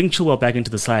 Bring Chilwell back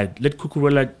into the side. Let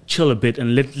Cucurella chill a bit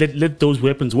and let those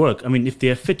weapons work. I mean, if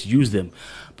they're fit, use them.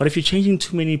 But if you're changing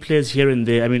too many players here and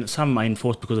there, I mean, some are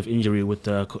enforced because of injury with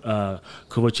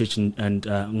Kovacic and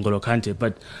N'Golo Kante,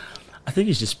 but I think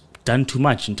he's just done too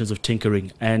much in terms of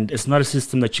tinkering, and it's not a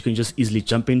system that you can just easily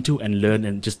jump into and learn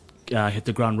and just hit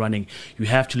the ground running. You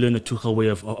have to learn the Tuchel way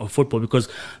of football, because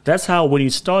that's how, when he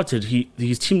started,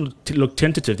 his team looked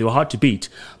tentative. They were hard to beat,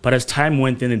 but as time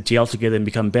went, then it gelled together and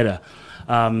become better.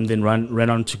 Then ran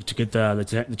on to get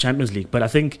the Champions League. But I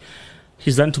think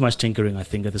he's done too much tinkering. I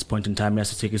think at this point in time, he has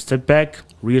to take a step back,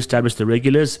 re-establish the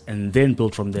regulars, and then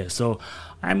build from there. So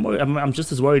I'm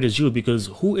just as worried as you, because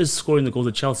who is scoring the goals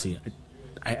at Chelsea?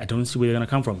 I don't see where they're going to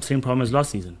come from. Same problem as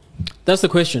last season. That's the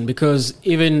question, because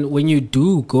even when you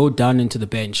do go down into the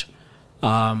bench,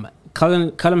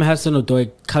 Callum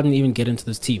Hudson-Odoi can't even get into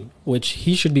this team, which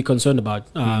he should be concerned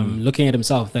about, looking at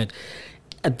himself, that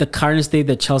at the current state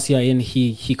that Chelsea are in,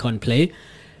 he can't play.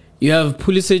 You have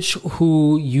Pulisic,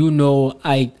 who, you know,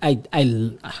 I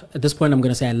at this point I'm going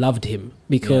to say I loved him,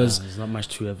 because there's not much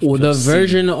to have. The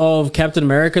version of Captain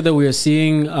America that we are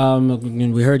seeing,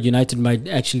 we heard United might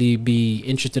actually be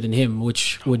interested in him,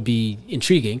 which would be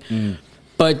intriguing.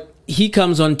 But he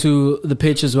comes onto the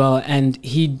pitch as well, and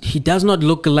he does not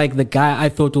look like the guy I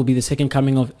thought will be the second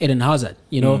coming of Eden Hazard.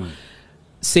 You know.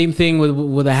 Same thing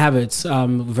with the Havertz.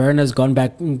 Werner's gone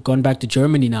back to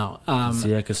Germany now.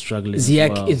 Ziyech is struggling.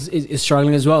 Ziyech is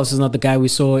struggling as well. This is not the guy we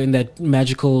saw in that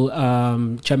magical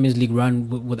Champions League run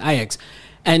with Ajax.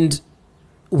 And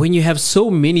when you have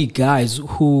so many guys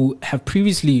who have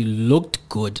previously looked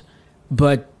good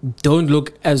but don't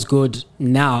look as good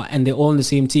now, and they're all on the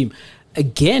same team,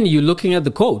 again, you're looking at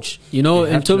the coach, in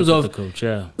terms of the coach,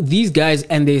 these guys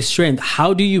and their strength.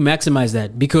 How do you maximize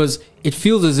that? Because it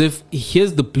feels as if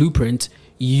here's the blueprint.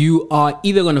 You are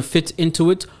either going to fit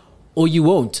into it or you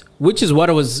won't. Which is what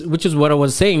I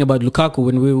was saying about Lukaku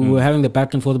when we were having the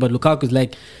back and forth about Lukaku. Is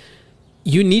like,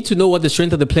 you need to know what the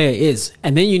strength of the player is,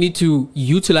 and then you need to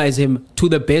utilize him to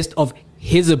the best of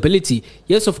his ability.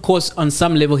 Yes, of course, on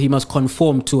some level he must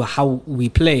conform to how we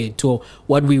play, to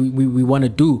what we want to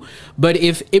do. But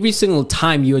if every single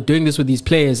time you're doing this with these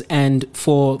players, and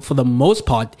for the most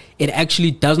part it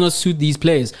actually does not suit these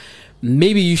players,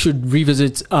 maybe you should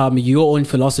revisit your own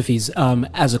philosophies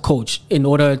as a coach in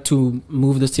order to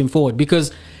move this team forward,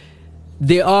 because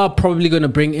they are probably going to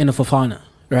bring in a Fofana,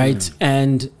 right?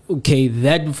 And okay,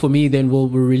 that for me then will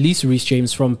release Reece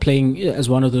James from playing as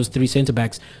one of those three centre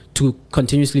backs to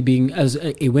continuously being as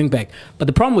a wing back. But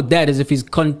the problem with that is if he's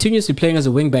continuously playing as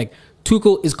a wing back,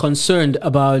 Tuchel is concerned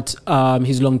about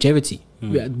his longevity,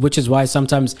 which is why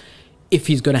sometimes if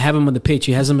he's going to have him on the pitch,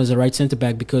 he has him as a right centre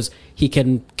back because he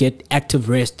can get active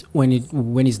rest when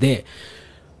he's there.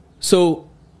 So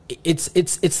it's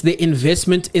the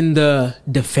investment in the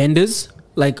defenders.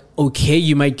 Like, okay,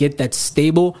 you might get that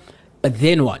stable, but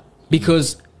then what?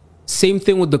 Because same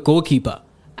thing with the goalkeeper.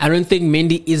 I don't think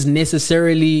Mendy is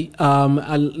necessarily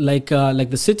like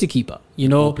the City keeper,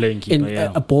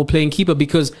 a ball playing keeper,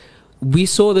 because we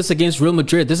saw this against Real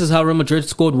Madrid. This is how Real Madrid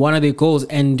scored one of their goals,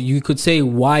 and you could say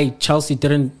why Chelsea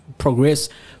didn't progress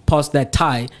past that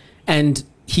tie, and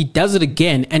he does it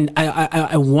again. And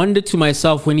I wonder to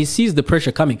myself, when he sees the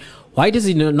pressure coming, why does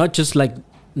he not just like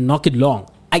knock it long?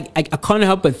 I can't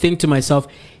help but think to myself,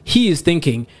 he is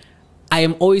thinking, I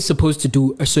am always supposed to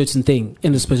do a certain thing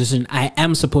in this position. I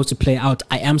am supposed to play out.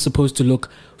 I am supposed to look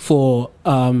for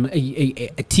a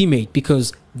teammate,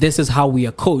 because this is how we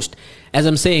are coached. As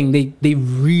I'm saying, they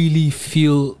really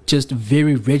feel just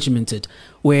very regimented,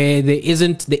 where there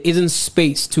isn't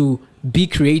space to be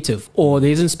creative, or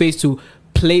there isn't space to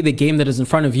play the game that is in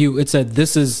front of you. It's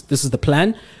this is the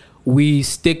plan. We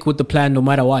stick with the plan no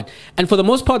matter what. And for the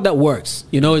most part, that works.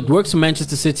 It works for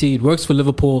Manchester City. It works for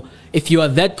Liverpool. If you are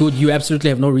that good, you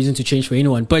absolutely have no reason to change for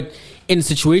anyone. But in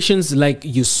situations like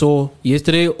you saw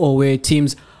yesterday, or where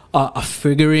teams are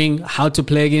figuring how to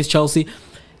play against Chelsea,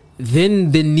 then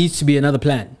there needs to be another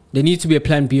plan. There needs to be a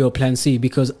plan B or plan C,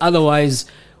 because otherwise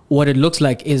what it looks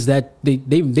like is that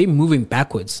they're moving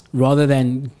backwards rather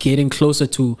than getting closer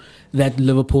to that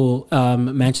Liverpool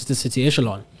Manchester City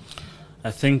echelon. I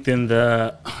think then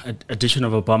the addition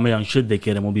of Aubameyang, should they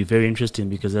get him, will be very interesting,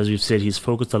 because as you've said, he's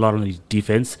focused a lot on his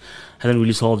defense, hasn't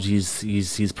really solved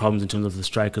his problems in terms of the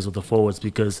strikers or the forwards,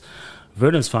 because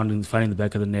Werner's finding the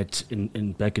back of the net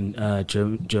back in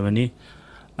Germany.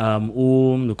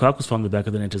 Lukaku's found the back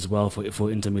of the net as well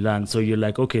for Inter Milan. So you're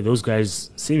like, okay, those guys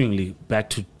seemingly back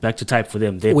to type for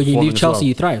them. When you leave Chelsea,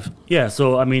 you thrive. Yeah,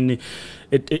 so I mean,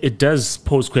 it does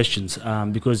pose questions,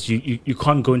 because you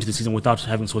can't go into the season without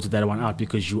having sorted that one out,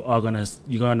 because you're gonna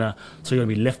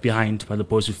be left behind by the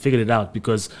boys who figured it out.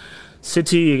 Because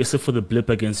City, except for the blip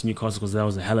against Newcastle, because that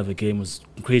was a hell of a game, was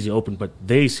crazy open, but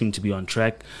they seem to be on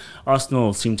track.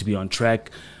 Arsenal seem to be on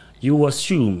track. You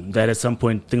assume that at some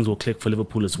point things will click for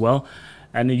Liverpool as well,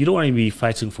 and you don't want to be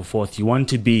fighting for fourth. You want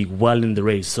to be well in the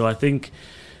race. So I think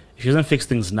if he doesn't fix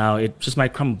things now, it just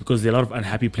might crumble, because there are a lot of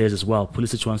unhappy players as well.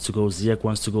 Pulisic wants to go, Ziyech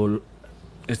wants to go.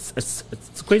 It's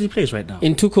a crazy place right now.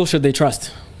 In Tuchel, should they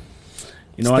trust?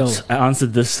 You know what? I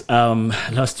answered this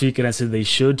last week, and I said they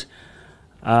should.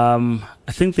 I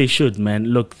think they should, man.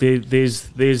 Look, there's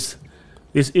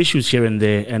issues here and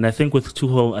there, and I think with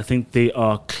Tuchel, I think they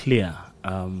are clear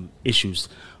issues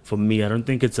for me. I don't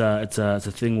think it's a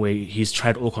thing where he's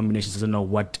tried all combinations, doesn't know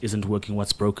what isn't working,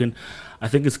 what's broken. I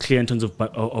think it's clear in terms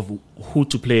of who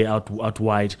to play out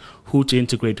wide, who to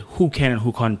integrate, who can and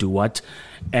who can't do what,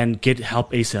 and get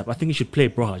help ASAP. I think you should play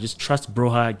Broha. Just trust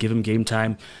Broha, give him game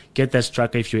time, get that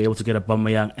striker if you're able to get a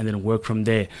Aubameyang, and then work from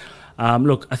there.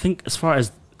 Look, I think as far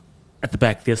as at the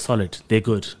back, they're solid, they're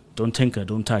good. Don't tinker,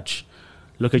 don't touch.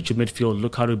 Look at your midfield,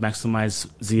 look how to maximize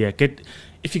Ziyech.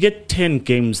 If you get 10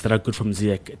 games that are good from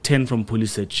Ziyech, 10 from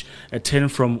Pulisic, 10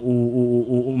 from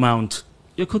Mount,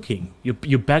 you're cooking.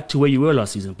 You're back to where you were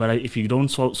last season. But if you don't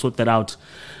sort that out,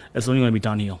 it's only going to be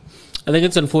downhill. I think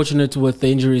it's unfortunate with the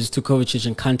injuries to Kovacic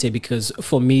and Kante, because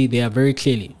for me, they are very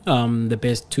clearly the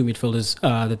best two midfielders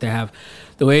that they have.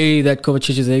 The way that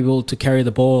Kovacic is able to carry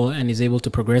the ball and is able to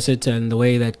progress it, and the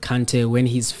way that Kante, when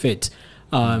he's fit,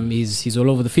 he's all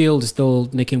over the field, still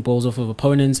nicking balls off of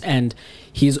opponents, and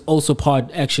he's also part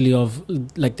actually of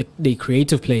like the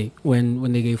creative play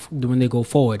when they go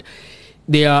forward.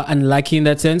 they are unlucky in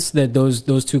that sense that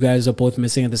those two guys are both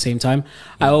missing at the same time.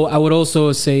 I would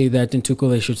also say that in Tuchel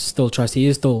they should still trust. He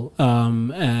is still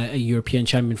a European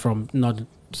champion from not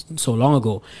so long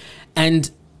ago.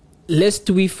 And lest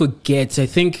we forget, I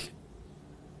think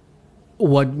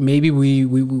what maybe we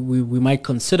might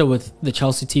consider with the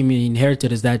Chelsea team he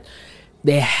inherited is that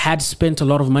they had spent a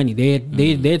lot of money.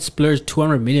 They had splurged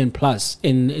 200 million plus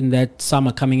in that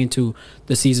summer coming into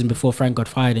the season before Frank got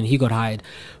fired and he got hired.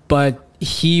 But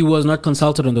he was not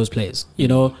consulted on those players, you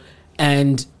know.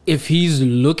 And if he's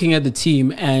looking at the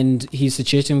team and he's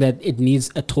suggesting that it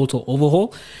needs a total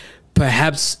overhaul,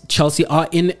 perhaps Chelsea are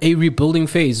in a rebuilding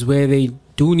phase where they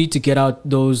do need to get out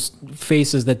those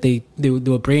faces that they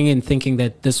were bringing in, thinking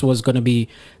that this was going to be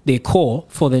their core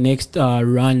for the next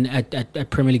run at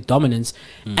Premier League dominance,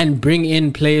 and bring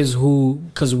in players who,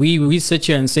 because we sit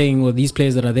here and saying, well, these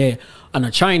players that are there are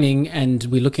not shining, and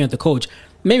we're looking at the coach.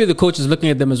 Maybe the coach is looking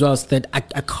at them as well, so that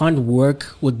I can't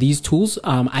work with these tools.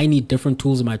 I need different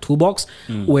tools in my toolbox.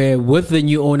 Where with the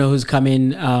new owner who's come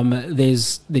in,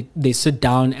 they sit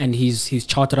down and he's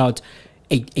charted out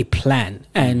a plan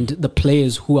and the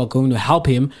players who are going to help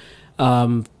him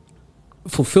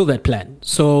fulfill that plan.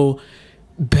 So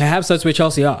perhaps that's where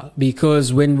Chelsea are,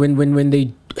 because when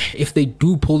they, if they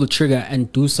do pull the trigger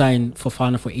and do sign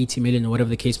Fofana for 80 million or whatever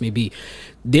the case may be,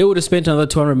 they would have spent another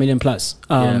 200 million plus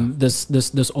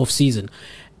this off season.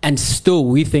 And still,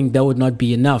 we think that would not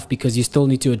be enough, because you still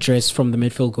need to address from the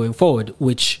midfield going forward,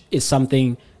 which is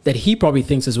something that he probably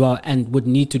thinks as well and would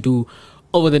need to do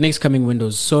over the next coming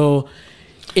windows. So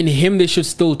in him, they should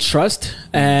still trust,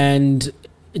 and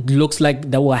it looks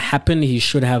like that will happen. He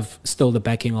should have still the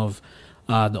backing of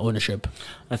the ownership.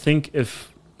 I think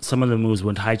if some of the moves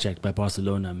weren't hijacked by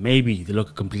Barcelona, maybe they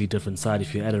look a completely different side.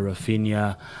 If you add a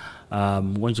Rafinha,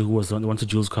 who wanted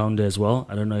Jules Koundé as well.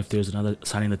 I don't know if there's another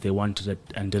signing that they wanted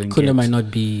and didn't get. Koundé might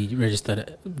not be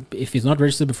registered. If he's not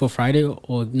registered before Friday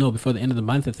or before the end of the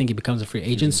month, I think he becomes a free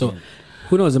agent. So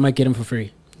who knows? They might get him for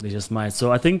free. They just might.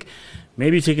 So I think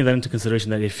maybe taking that into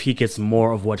consideration, that if he gets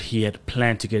more of what he had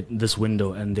planned to get this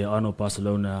window and there are no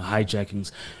Barcelona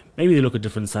hijackings, maybe they look a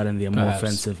different side and they're more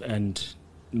offensive and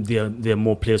there are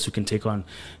more players who can take on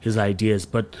his ideas.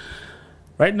 But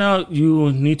right now,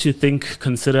 you need to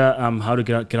consider how to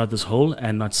get out this hole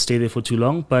and not stay there for too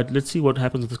long. But let's see what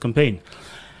happens with this campaign.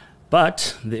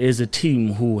 But there is a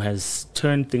team who has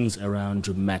turned things around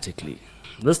dramatically.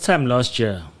 This time last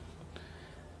year,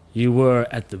 you were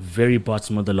at the very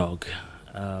bottom of the log,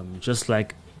 just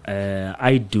like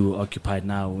I do occupied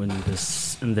now in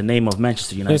the name of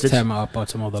Manchester United. This time our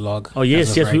bottom of the log. Oh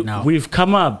yes, we've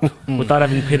come up without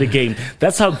having played a game.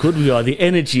 That's how good we are. The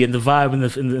energy and the vibe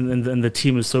and the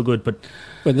team is so good. But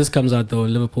when this comes out, though,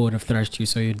 Liverpool would have thrashed you,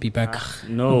 so you'd be back.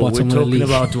 No, we're talking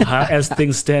about how as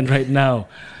things stand right now.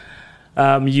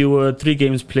 You were 3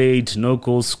 games played, no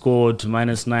goals scored,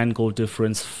 -9 goal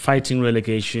difference, fighting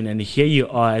relegation, and here you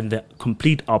are in the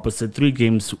complete opposite. 3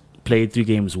 games played, 3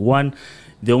 games won.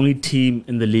 The only team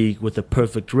in the league with a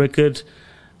perfect record.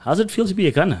 How's it feel to be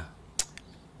a Ghana?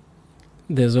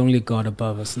 There's only God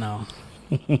above us now.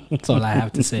 That's all I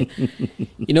have to say.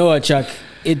 You know what, Chuck?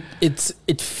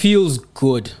 It feels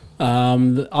good.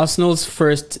 Arsenal's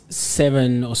first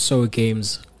 7 or so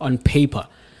games on paper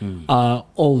are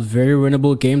all very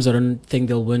winnable games. I don't think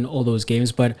they'll win all those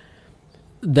games, but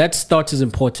that start is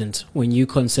important when you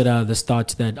consider the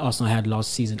start that Arsenal had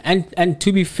last season. And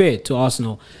to be fair to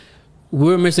Arsenal, we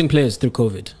were missing players through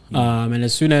COVID. And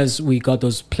as soon as we got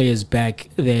those players back,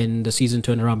 then the season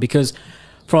turned around. Because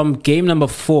from game number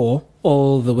 4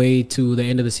 all the way to the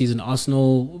end of the season,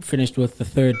 Arsenal finished with the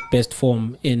 3rd best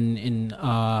form in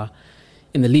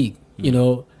the league. You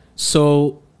know,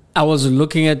 so I was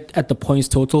looking at the points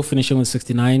total, finishing with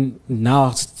 69.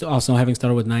 Now Arsenal having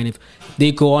started with 9. If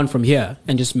they go on from here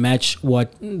and just match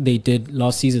what they did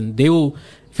last season, they will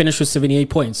finish with 78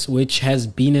 points, which has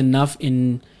been enough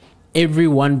in every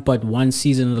one but one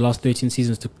season in the last 13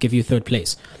 seasons to give you 3rd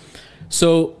place.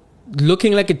 So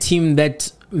looking like a team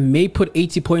that may put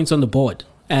 80 points on the board,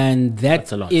 and that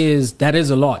is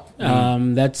a lot.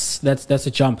 That's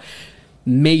a jump.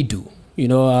 May do. You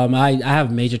know, I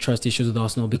have major trust issues with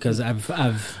Arsenal because I've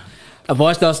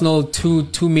watched Arsenal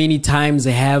too many times.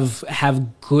 They have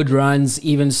good runs,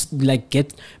 even like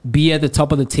be at the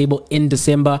top of the table in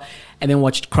December, and then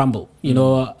watch it crumble. You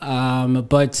know,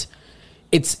 but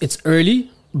it's early.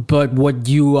 But what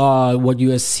you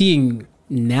are seeing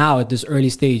now at this early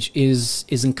stage is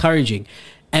encouraging,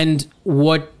 and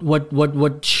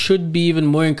what should be even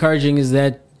more encouraging is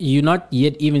that you're not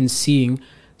yet even seeing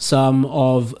some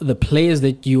of the players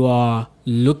that you are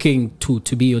looking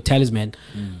to be your talisman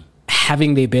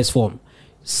having their best form.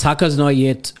 Saka's not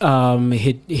yet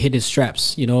hit his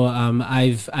straps.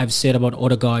 I've said about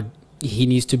Odegaard, he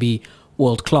needs to be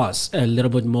world class, a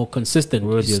little bit more consistent.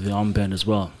 Worthy of the armband as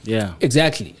well. Yeah,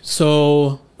 exactly.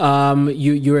 So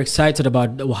you're excited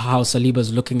about how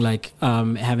Saliba's looking like,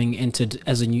 having entered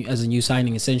as a new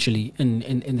signing essentially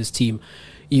in this team.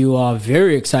 You are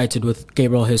very excited with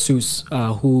Gabriel Jesus,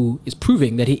 who is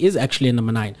proving that he is actually a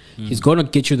number 9. He's going to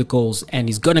get you the goals, and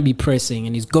he's going to be pressing,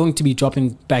 and he's going to be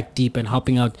dropping back deep and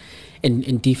helping out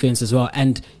in defense as well.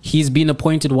 And he's been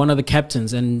appointed one of the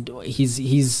captains, and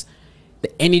he's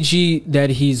the energy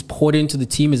that he's poured into the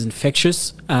team is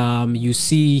infectious. You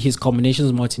see his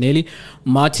combinations with Martinelli.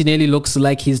 Martinelli looks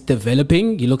like he's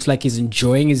developing. He looks like he's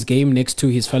enjoying his game next to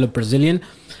his fellow Brazilian.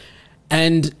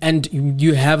 And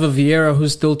you have a Vieira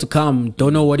who's still to come.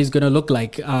 Don't know what he's going to look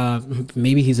like.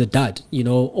 Maybe he's a dud,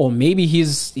 or maybe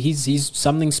he's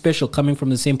something special coming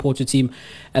from the same Porto team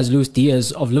as Luis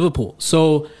Diaz of Liverpool.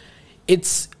 So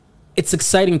it's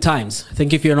exciting times. I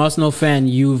think if you're an Arsenal fan,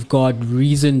 you've got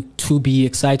reason to be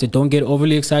excited. Don't get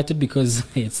overly excited because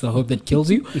it's the hope that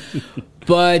kills you.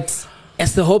 But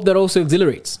it's the hope that also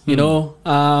exhilarates, and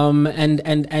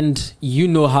you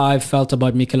know how I felt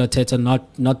about Mikel Arteta,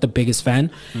 not the biggest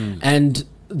fan. And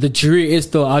the jury is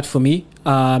still out for me.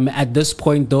 At this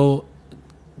point, though,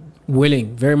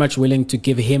 very much willing to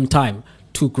give him time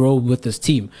to grow with this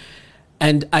team.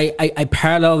 And I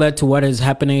parallel that to what is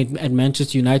happening at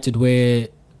Manchester United, where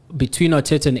between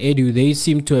Arteta and Edu, they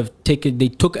seem to have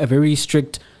took a very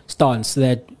strict stance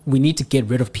that we need to get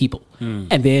rid of people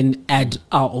and then add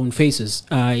our own faces.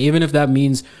 Even if that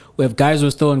means we have guys who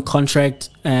are still on contract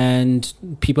and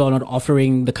people are not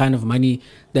offering the kind of money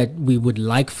that we would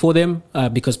like for them,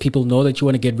 because people know that you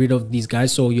want to get rid of these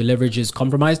guys, so your leverage is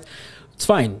compromised. It's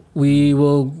fine. We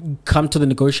will come to the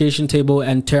negotiation table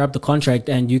and tear up the contract,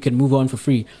 and you can move on for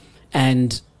free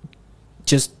and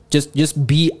just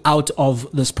be out of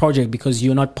this project because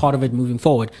you're not part of it moving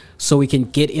forward, so we can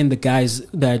get in the guys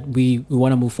that we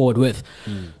want to move forward with.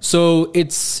 So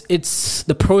it's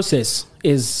the process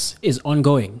is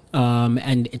ongoing,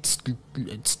 and it's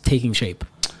taking shape.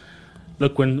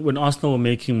 Look, when Arsenal were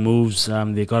making moves,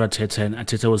 they got Arteta, and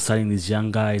Arteta was signing these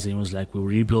young guys, and it was like, we're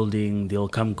rebuilding, they'll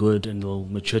come good and they'll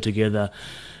mature together.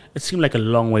 It seemed like a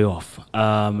long way off.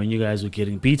 And you guys were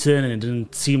getting beaten, and it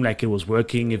didn't seem like it was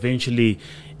working. Eventually,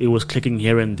 it was clicking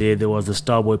here and there. There was the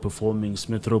star boy performing.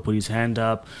 Smith Rowe put his hand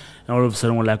up, and all of a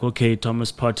sudden we're like, okay,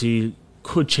 Thomas Partey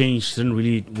could change. Didn't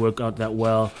really work out that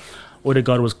well.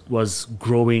 Odegaard was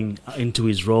growing into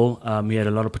his role. He had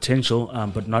a lot of potential,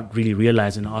 but not really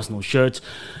realized in the Arsenal shirt.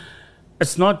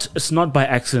 It's not by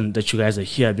accident that you guys are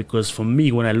here, because for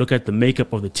me, when I look at the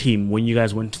makeup of the team, when you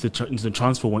guys went into the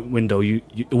transfer window,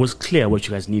 it was clear what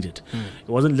you guys needed.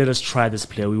 It wasn't, let us try this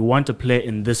player. We want a player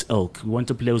in this ilk. We want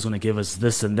a player who's going to give us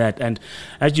this and that. And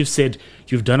as you've said,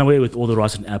 you've done away with all the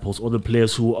rotten apples, all the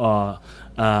players who are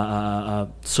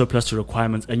surplus to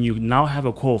requirements, and you now have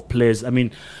a core of players. I mean,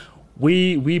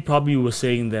 we probably were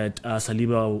saying that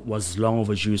Saliba was long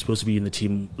overdue. He was supposed to be in the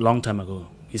team a long time ago.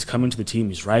 He's coming to the team.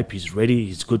 He's ripe. He's ready.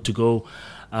 He's good to go.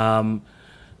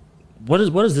 What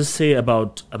does this say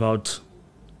about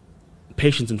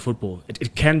patience in football?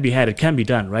 It can be had. It can be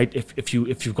done, right? If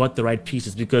you've got the right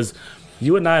pieces. Because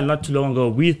you and I, not too long ago,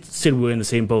 we said we were in the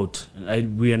same boat.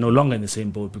 We are no longer in the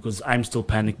same boat, because I'm still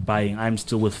panic buying. I'm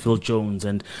still with Phil Jones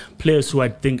and players who I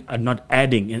think are not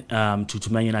adding to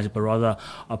Man United, but rather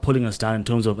are pulling us down in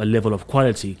terms of a level of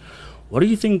quality. What do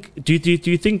you think? Do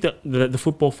you think that the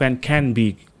football fan can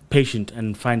be patient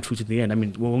and find truth at the end? I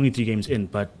mean, we're only 3 games in,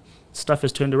 but stuff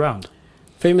has turned around.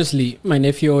 Famously, my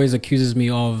nephew always accuses me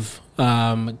of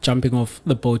jumping off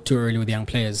the boat too early with young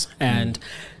players, and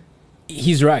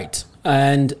he's right.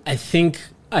 And I think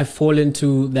I fall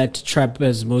into that trap,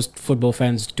 as most football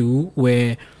fans do,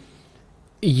 where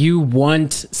you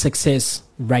want success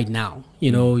right now.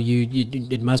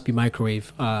 It must be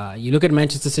microwave. You look at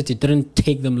Manchester City, it didn't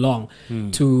take them long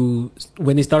to,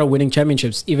 when they started winning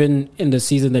championships, even in the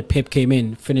season that Pep came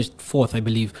in, finished 4th, I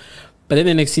believe. But then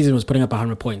the next season was putting up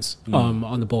 100 points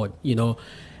on the board,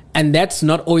 and that's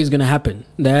not always going to happen.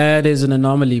 That is an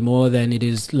anomaly more than it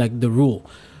is like the rule.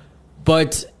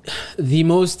 But the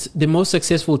most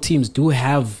successful teams do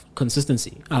have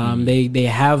consistency. They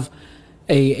have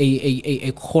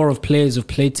a core of players who've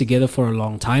played together for a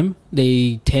long time.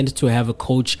 They tend to have a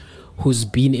coach who's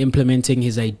been implementing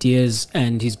his ideas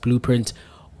and his blueprint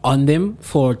on them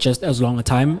for just as long a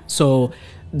time. So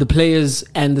the players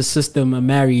and the system are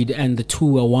married, and the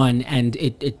two are one, and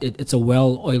it's a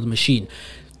well-oiled machine.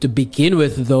 To begin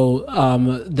with, though,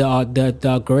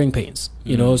 there are growing pains.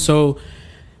 So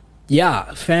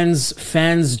Yeah,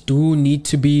 fans do need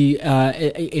to be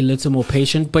a little more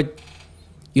patient, but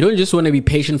you don't just want to be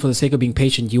patient for the sake of being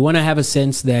patient. You want to have a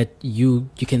sense that you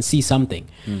can see something.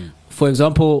 For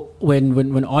example,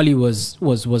 when Oli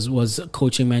was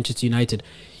coaching Manchester United,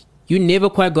 you never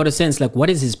quite got a sense like what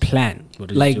is his plan.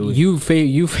 Like you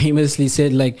famously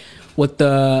said, like with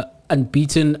the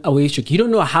unbeaten away streak, you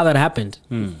don't know how that happened.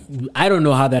 I don't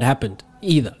know how that happened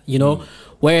either. You know,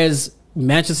 whereas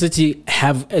Manchester City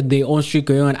have their own streak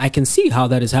going on. I can see how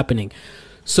that is happening.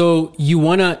 So you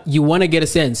wanna get a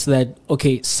sense that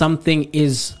okay, something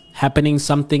is happening,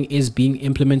 something is being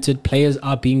implemented. Players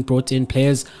are being brought in,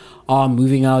 players are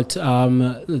moving out.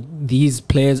 These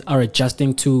players are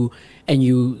adjusting to a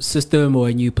new system or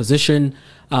a new position.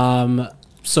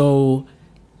 So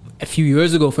a few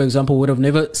years ago, for example, would have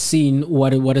never seen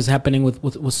what is happening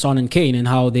with Son and Kane and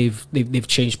how they've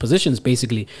changed positions.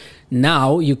 Basically,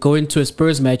 now you go into a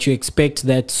Spurs match, you expect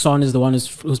that Son is the one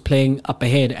who's playing up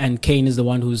ahead and Kane is the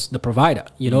one who's the provider.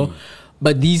 You know,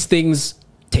 but these things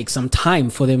take some time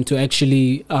for them to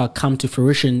actually come to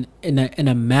fruition in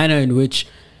a manner in which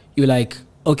you're like,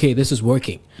 okay, this is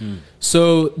working.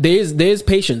 So there's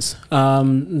patience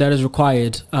that is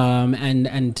required,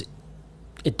 and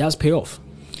it does pay off.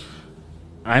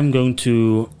 I'm going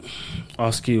to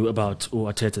ask you about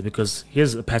Arteta because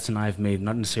here's a pattern I've made,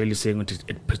 not necessarily saying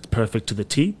it's perfect to the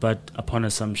T, but upon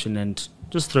assumption and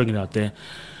just throwing it out there.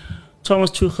 Thomas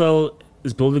Tuchel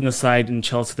is building a side in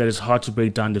Chelsea that is hard to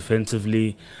break down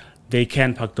defensively. They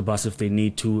can park the bus if they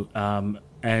need to,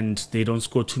 and they don't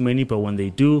score too many, but when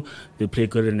they do, they play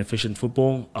good and efficient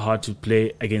football, hard to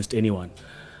play against anyone.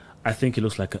 I think it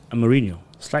looks like a Mourinho.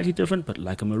 Slightly different, but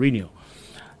like a Mourinho.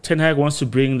 Ten Hag wants to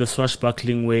bring the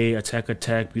swashbuckling way,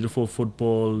 attack, beautiful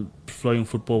football, flowing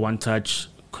football, one touch.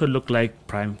 Could look like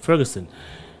prime Ferguson.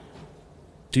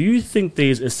 Do you think there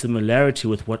is a similarity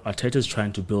with what Arteta is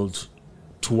trying to build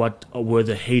to what were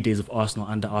the heydays of Arsenal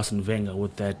under Arsene Wenger,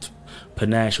 with that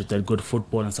panache, with that good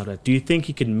football and stuff like that? Do you think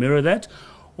he can mirror that,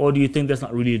 or do you think that's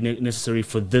not really necessary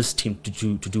for this team to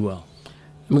do well?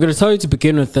 I'm going to tell you to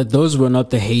begin with that those were not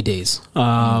the heydays.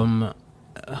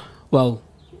 Well,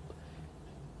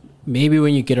 maybe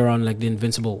when you get around like the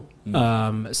Invincible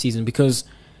season, because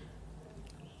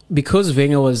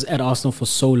Wenger was at Arsenal for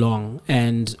so long,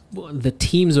 and the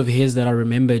teams of his that are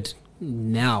remembered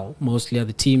now mostly are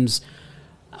the teams,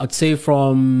 I'd say,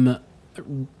 from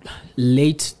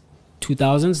late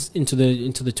 2000s into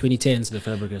the 2010s. The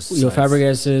Fabregas, your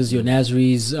Fabregases, your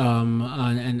Nasris,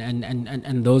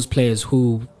 and those players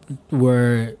who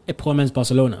were a poor man's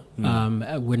Barcelona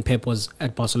when Pep was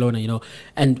at Barcelona, you know.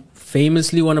 And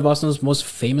famously, one of Arsenal's most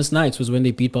famous nights was when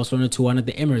they beat Barcelona 2-1 at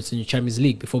the Emirates in the Champions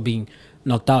League before being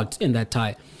knocked out in that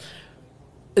tie.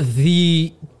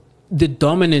 The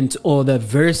dominant or the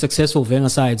very successful Wenger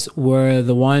sides were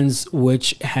the ones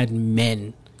which had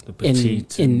men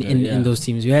in those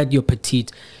teams. You had your Petit,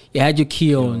 you had your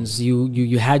Keowns,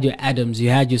 you had your Adams, you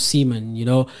had your Seaman, you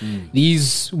know.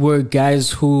 These were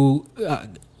guys who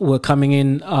were coming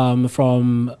in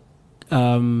from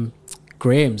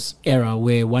Graham's era,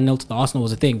 where 1-0 to the Arsenal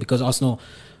was a thing, because Arsenal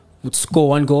would score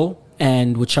one goal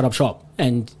and would shut up shop,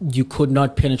 and you could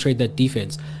not penetrate that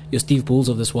defense. Your Steve Bulls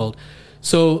of this world.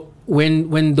 So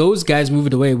when those guys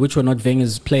moved away, which were not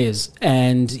Wenger's players,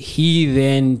 and he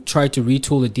then tried to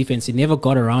retool the defense, he never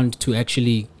got around to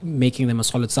actually making them a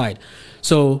solid side.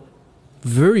 So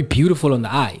very beautiful on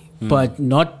the eye, but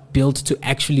not built to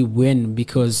actually win,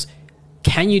 because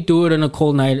can you do it on a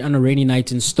cold night, on a rainy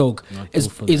night in Stoke,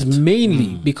 is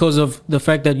mainly because of the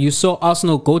fact that you saw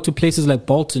Arsenal go to places like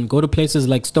Bolton, go to places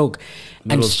like Stoke,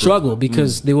 and struggle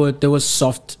because they were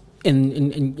soft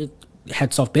in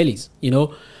had soft bellies, you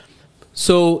know.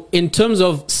 So in terms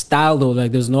of style, though,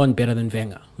 like there's no one better than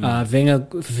Wenger.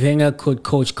 Wenger could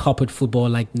coach corporate football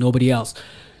like nobody else.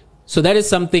 So that is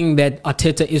something that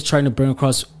Arteta is trying to bring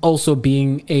across, also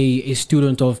being a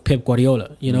student of Pep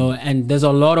Guardiola, you know. And there's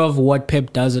a lot of what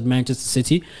Pep does at Manchester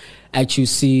City that you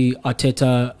see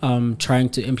Arteta trying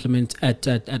to implement at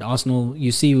Arsenal.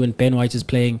 You see when Ben White is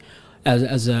playing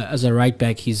as a right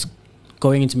back, he's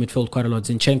going into midfield quite a lot.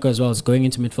 Zinchenko as well is going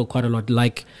into midfield quite a lot,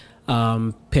 like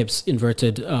Pep's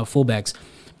inverted fullbacks.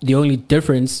 The only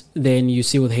difference then you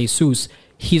see with Jesus,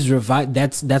 he's revived.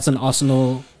 That's an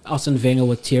Arsene Wenger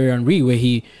with Thierry Henry, where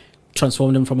he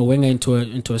transformed him from a winger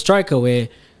into a striker, where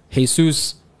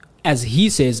Jesus, as he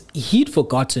says, he'd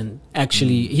forgotten,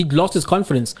 actually, he'd lost his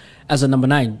confidence as a number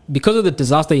 9 because of the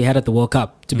disaster he had at the World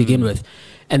Cup to begin with.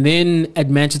 And then at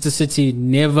Manchester City,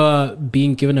 never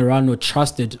being given a run or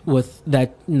trusted with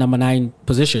that number 9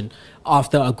 position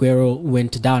after Aguero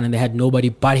went down and they had nobody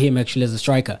but him actually as a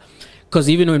striker. Because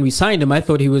even when we signed him, I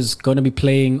thought he was going to be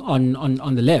playing on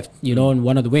the left, on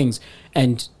one of the wings,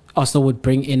 and Arsenal would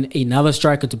bring in another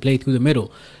striker to play through the middle.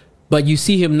 But you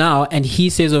see him now, and he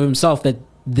says of himself that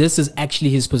this is actually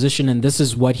his position and this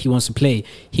is what he wants to play.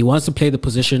 He wants to play the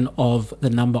position of the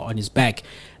number on his back.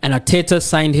 And Arteta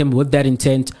signed him with that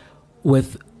intent,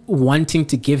 with wanting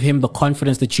to give him the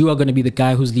confidence that you are going to be the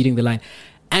guy who's leading the line.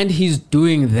 And he's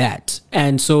doing that.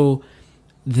 And so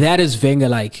that is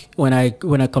Wenger-like when I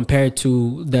compare it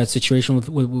to that situation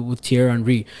with Thierry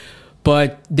Henry.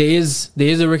 But there is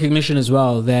a recognition as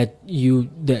well that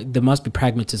there must be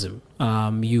pragmatism.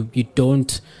 You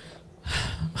don't...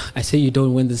 I say you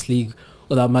don't win this league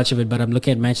without much of it, but I'm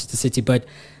looking at Manchester City. But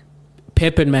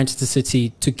Pep and Manchester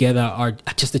City together are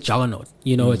just a juggernaut.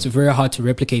 It's very hard to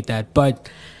replicate that. But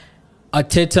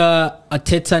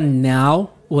Arteta now,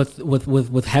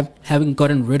 with having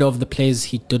gotten rid of the players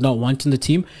he did not want in the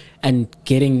team and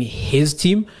getting his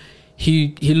team,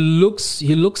 he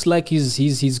looks like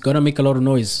he's gonna make a lot of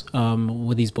noise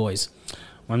with these boys.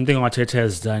 One thing Arteta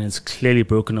has done is clearly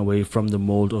broken away from the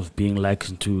mold of being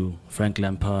likened to Frank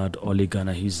Lampard or Ole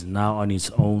Gunnar. He's now on his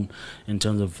own in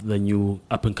terms of the new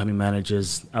up-and-coming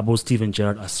managers. Both Steve and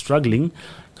Gerrard are struggling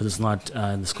because it's not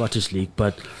in the Scottish League.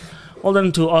 But all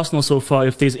done to Arsenal so far,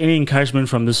 if there's any encouragement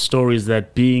from this story, is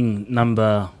that being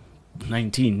number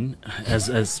 19 as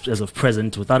of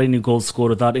present, without any goals scored,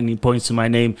 without any points to my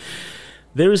name,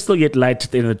 there is still yet light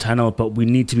at the end of the tunnel, but we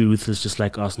need to be ruthless just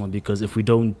like Arsenal, because if we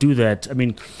don't do that, I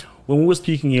mean, when we were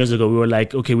speaking years ago, we were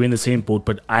like, okay, we're in the same boat,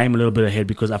 but I'm a little bit ahead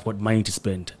because I've got money to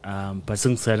spend. But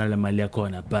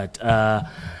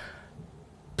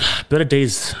better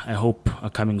days, I hope, are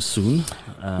coming soon.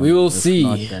 We will see.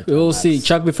 We will see.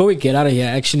 Chuck, before we get out of here,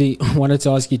 I actually wanted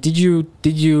to ask you, did you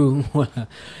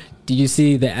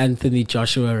see the Anthony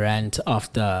Joshua rant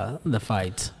after the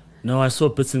fight? No, I saw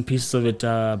bits and pieces of it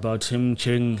about him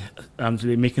cheering,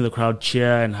 making the crowd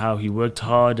cheer, and how he worked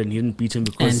hard and he didn't beat him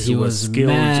because he was skilled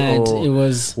mad. or it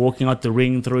was walking out the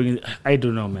ring, throwing. I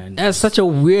don't know, man. It was such a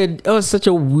weird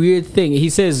thing.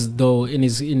 He says though in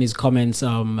his comments,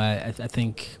 I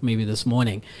think maybe this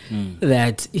morning,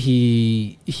 that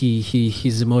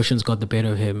his emotions got the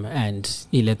better of him and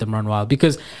he let them run wild,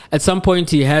 because at some point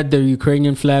he had the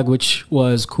Ukrainian flag, which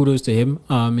was kudos to him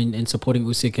in supporting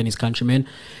Usyk and his countrymen.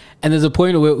 And there's a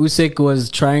point where Usyk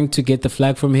was trying to get the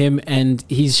flag from him, and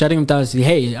he's shutting him down and saying,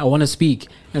 hey, I want to speak.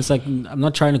 And it's like, I'm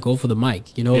not trying to go for the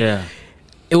mic, Yeah.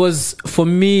 It was, for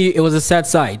me, it was a sad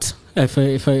sight,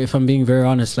 if I'm being very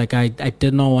honest. Like, I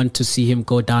did not want to see him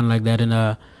go down like that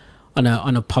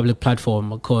on a public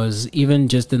platform, because even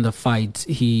just in the fight,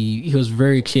 he was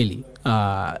very clearly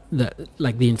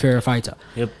the inferior fighter.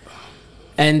 Yep.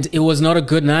 And it was not a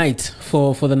good night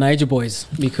for the Niger boys,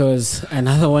 because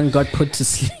another one got put to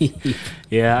sleep.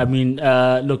 Yeah, I mean,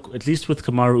 look, at least with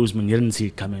Kamaru Usman, you didn't see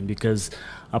it coming, because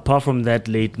apart from that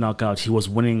late knockout, he was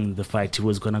winning the fight. He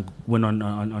was going to win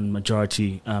on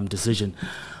majority decision.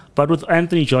 But with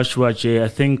Anthony Joshua, Jay, I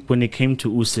think when it came to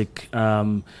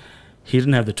Usyk, he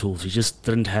didn't have the tools. He just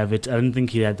didn't have it. I don't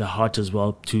think he had the heart as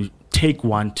well to take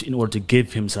one in order to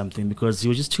give him something, because he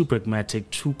was just too pragmatic,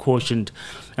 too cautioned.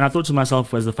 And I thought to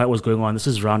myself as the fight was going on, this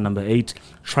is round number 8.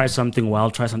 Try something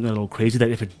wild, try something a little crazy, that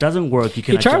if it doesn't work, you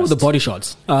can adjust. He tried with the body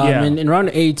shots in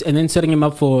round 8, and then setting him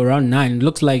up for round 9. It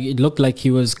looked like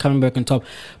he was coming back on top.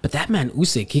 But that man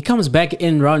Usyk, he comes back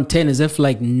in round 10 as if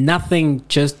like nothing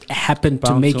just happened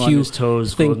to make you his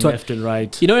toes, think left and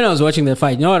right. When I was watching that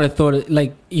fight, you know what I thought?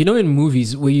 Like, in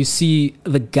movies where you see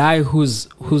the guy who's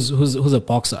a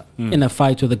boxer in a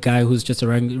fight with a guy who's just a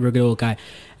regular old guy,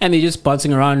 and they're just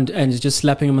bouncing around and just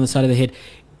slapping him on the side of the head.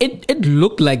 It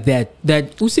looked like that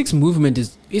Usyk's movement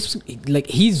is like,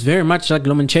 he's very much like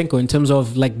Lomachenko in terms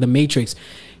of like the Matrix.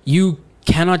 You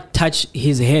cannot touch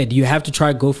his head. You have to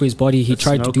try to go for his body. He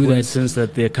tried to do that. Since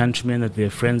that they're countrymen, that they're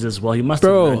friends as well. He must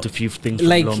have learned a few things from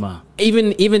Loma.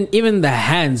 Even the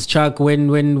hands, Chuck, when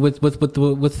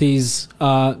with his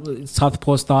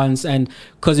southpaw stance, and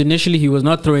because initially he was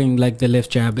not throwing like the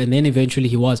left jab, and then eventually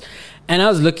he was. And I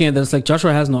was looking at this like,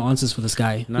 Joshua has no answers for this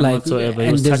guy. None whatsoever.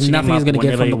 And there's nothing he's going to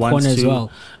get from the corner as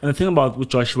well. And the thing about with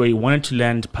Joshua, he wanted to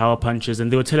land power punches,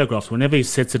 and they were telegraphed. Whenever he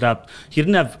sets it up, he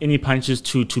didn't have any punches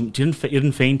he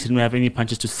didn't feint, didn't have any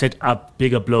punches to set up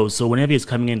bigger blows. So whenever he's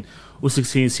coming in, Usyk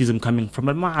sees him coming from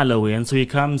a mile away, and so he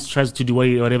comes, tries to do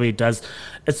whatever he does.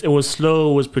 It was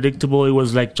slow, it was predictable. It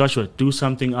was like, Joshua, do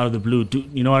something out of the blue.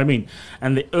 You know what I mean?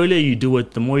 And the earlier you do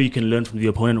it, the more you can learn from the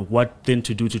opponent what then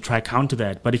to do to try counter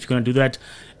that. But if you're going to do that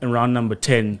in round number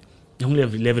 10, you only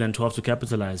have 11 and 12 to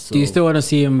capitalize. So. Do you still want to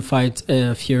see him fight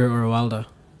Fury or Wilder?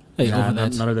 Nah,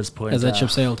 not at this point. Has that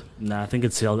ship sailed? Nah, I think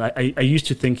it's sailed. I used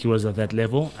to think he was at that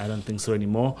level. I don't think so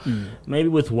anymore. Maybe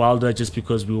with Wilder, just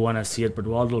because we want to see it, but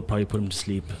Wilder will probably put him to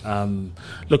sleep.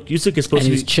 Look, Usyk is supposed and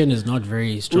to his chin is not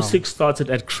very strong. Usyk started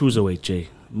at cruiserweight, Jay.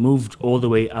 Moved all the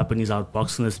way up and he's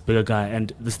outboxing this bigger guy. And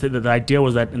the idea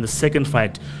was that in the second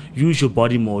fight, use your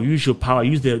body more, use your power,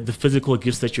 use the physical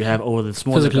gifts that you have over the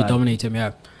smaller physically guy. Dominate him,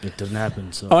 yeah. It doesn't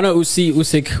happen. So I want to see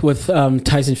Usyk with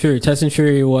Tyson Fury. Tyson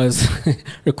Fury was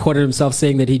recorded himself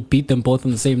saying that he'd beat them both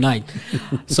on the same night.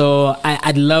 So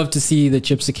I'd love to see the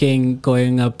Gypsy King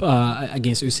going up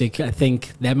against Usyk. I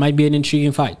think that might be an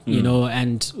intriguing fight, you know.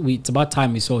 And it's about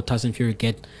time we saw Tyson Fury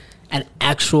get an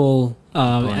actual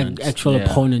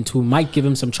opponent who might give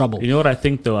him some trouble. You know what I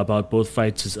think though about both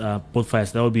fights?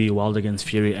 That would be Wilder against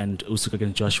Fury and Usyk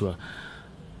against Joshua.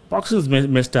 Boxing is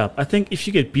messed up. I think if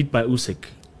you get beat by Usyk,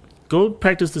 go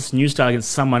practice this new style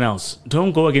against someone else.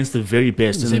 Don't go against the very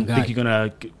best and think you're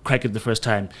gonna crack it the first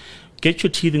time. Get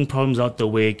your teething problems out the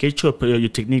way, get your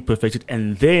technique perfected,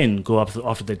 and then go up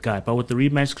after that guy. But with the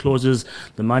rematch clauses,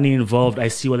 the money involved, I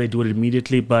see why they do it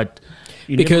immediately, but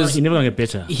you're never going to get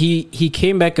better. He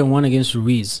came back and won against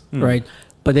Ruiz, right?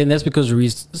 But then that's because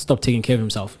Ruiz stopped taking care of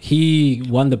himself. He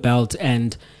won the belt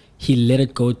and he let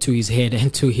it go to his head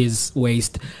and to his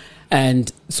waist.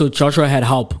 And so Joshua had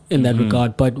help in that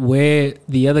regard, but where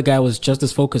the other guy was just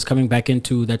as focused coming back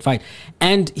into that fight,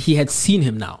 and he had seen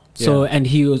him now. So and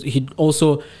he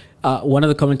also one of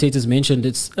the commentators mentioned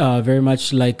it's very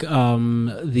much like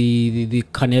the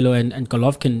Canelo and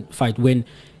Golovkin fight. When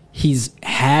he's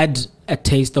had a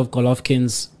taste of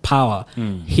Golovkin's power,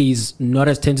 he's not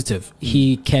as tentative.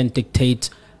 He can dictate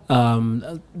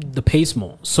the pace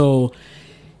more. So.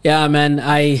 Yeah, man,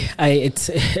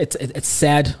 it's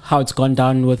sad how it's gone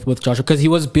down with Joshua, because he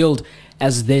was billed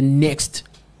as the next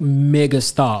mega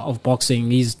star of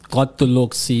boxing. He's got the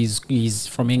looks. He's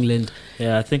from England.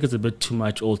 Yeah, I think it's a bit too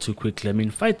much all too quickly. I mean,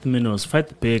 fight the minnows, fight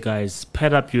the big guys,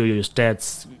 pad up your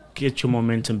stats, get your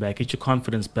momentum back, get your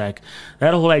confidence back.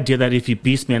 That whole idea that if he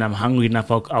beats me and I'm hungry enough,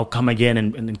 I'll come again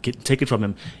and take it from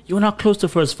him. You're not close to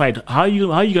first fight. How are you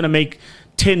going to make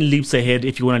 10 leaps ahead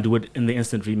if you want to do it in the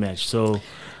instant rematch? So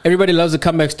everybody loves a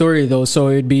comeback story, though, so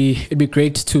it'd be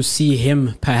great to see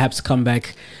him perhaps come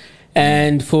back.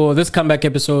 And for this comeback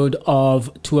episode of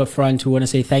To A Front, we want to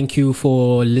say thank you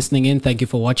for listening in. Thank you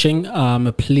for watching.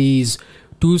 Please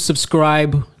do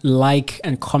subscribe, like,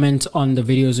 and comment on the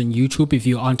videos on YouTube if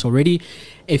you aren't already.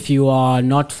 If you are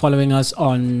not following us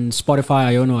on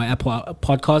Spotify, Iono, or Apple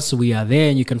Podcasts, we are there,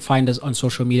 and you can find us on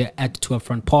social media at To A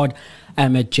Front Pod.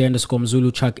 I'm at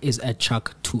J_Mzulu. Chuck is at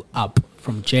Chuck2Up.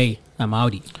 From Jay, I'm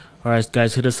Audi. All right,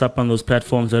 guys, hit us up on those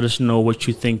platforms. Let us know what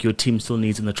you think your team still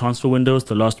needs in the transfer windows.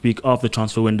 The last week of the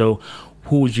transfer window,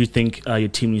 who would you think your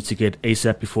team needs to get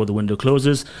ASAP before the window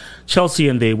closes? Chelsea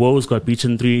and their woes got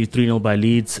beaten 3-0 by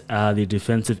Leeds. The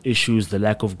defensive issues, the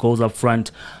lack of goals up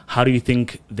front. How do you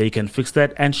think they can fix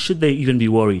that? And should they even be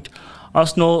worried?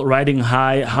 Arsenal riding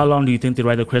high. How long do you think they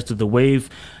ride the crest of the wave?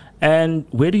 And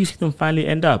where do you see them finally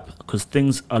end up? Because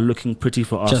things are looking pretty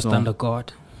for Arsenal. Just under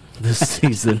God. This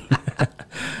season.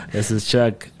 This is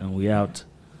Chuck, and we out.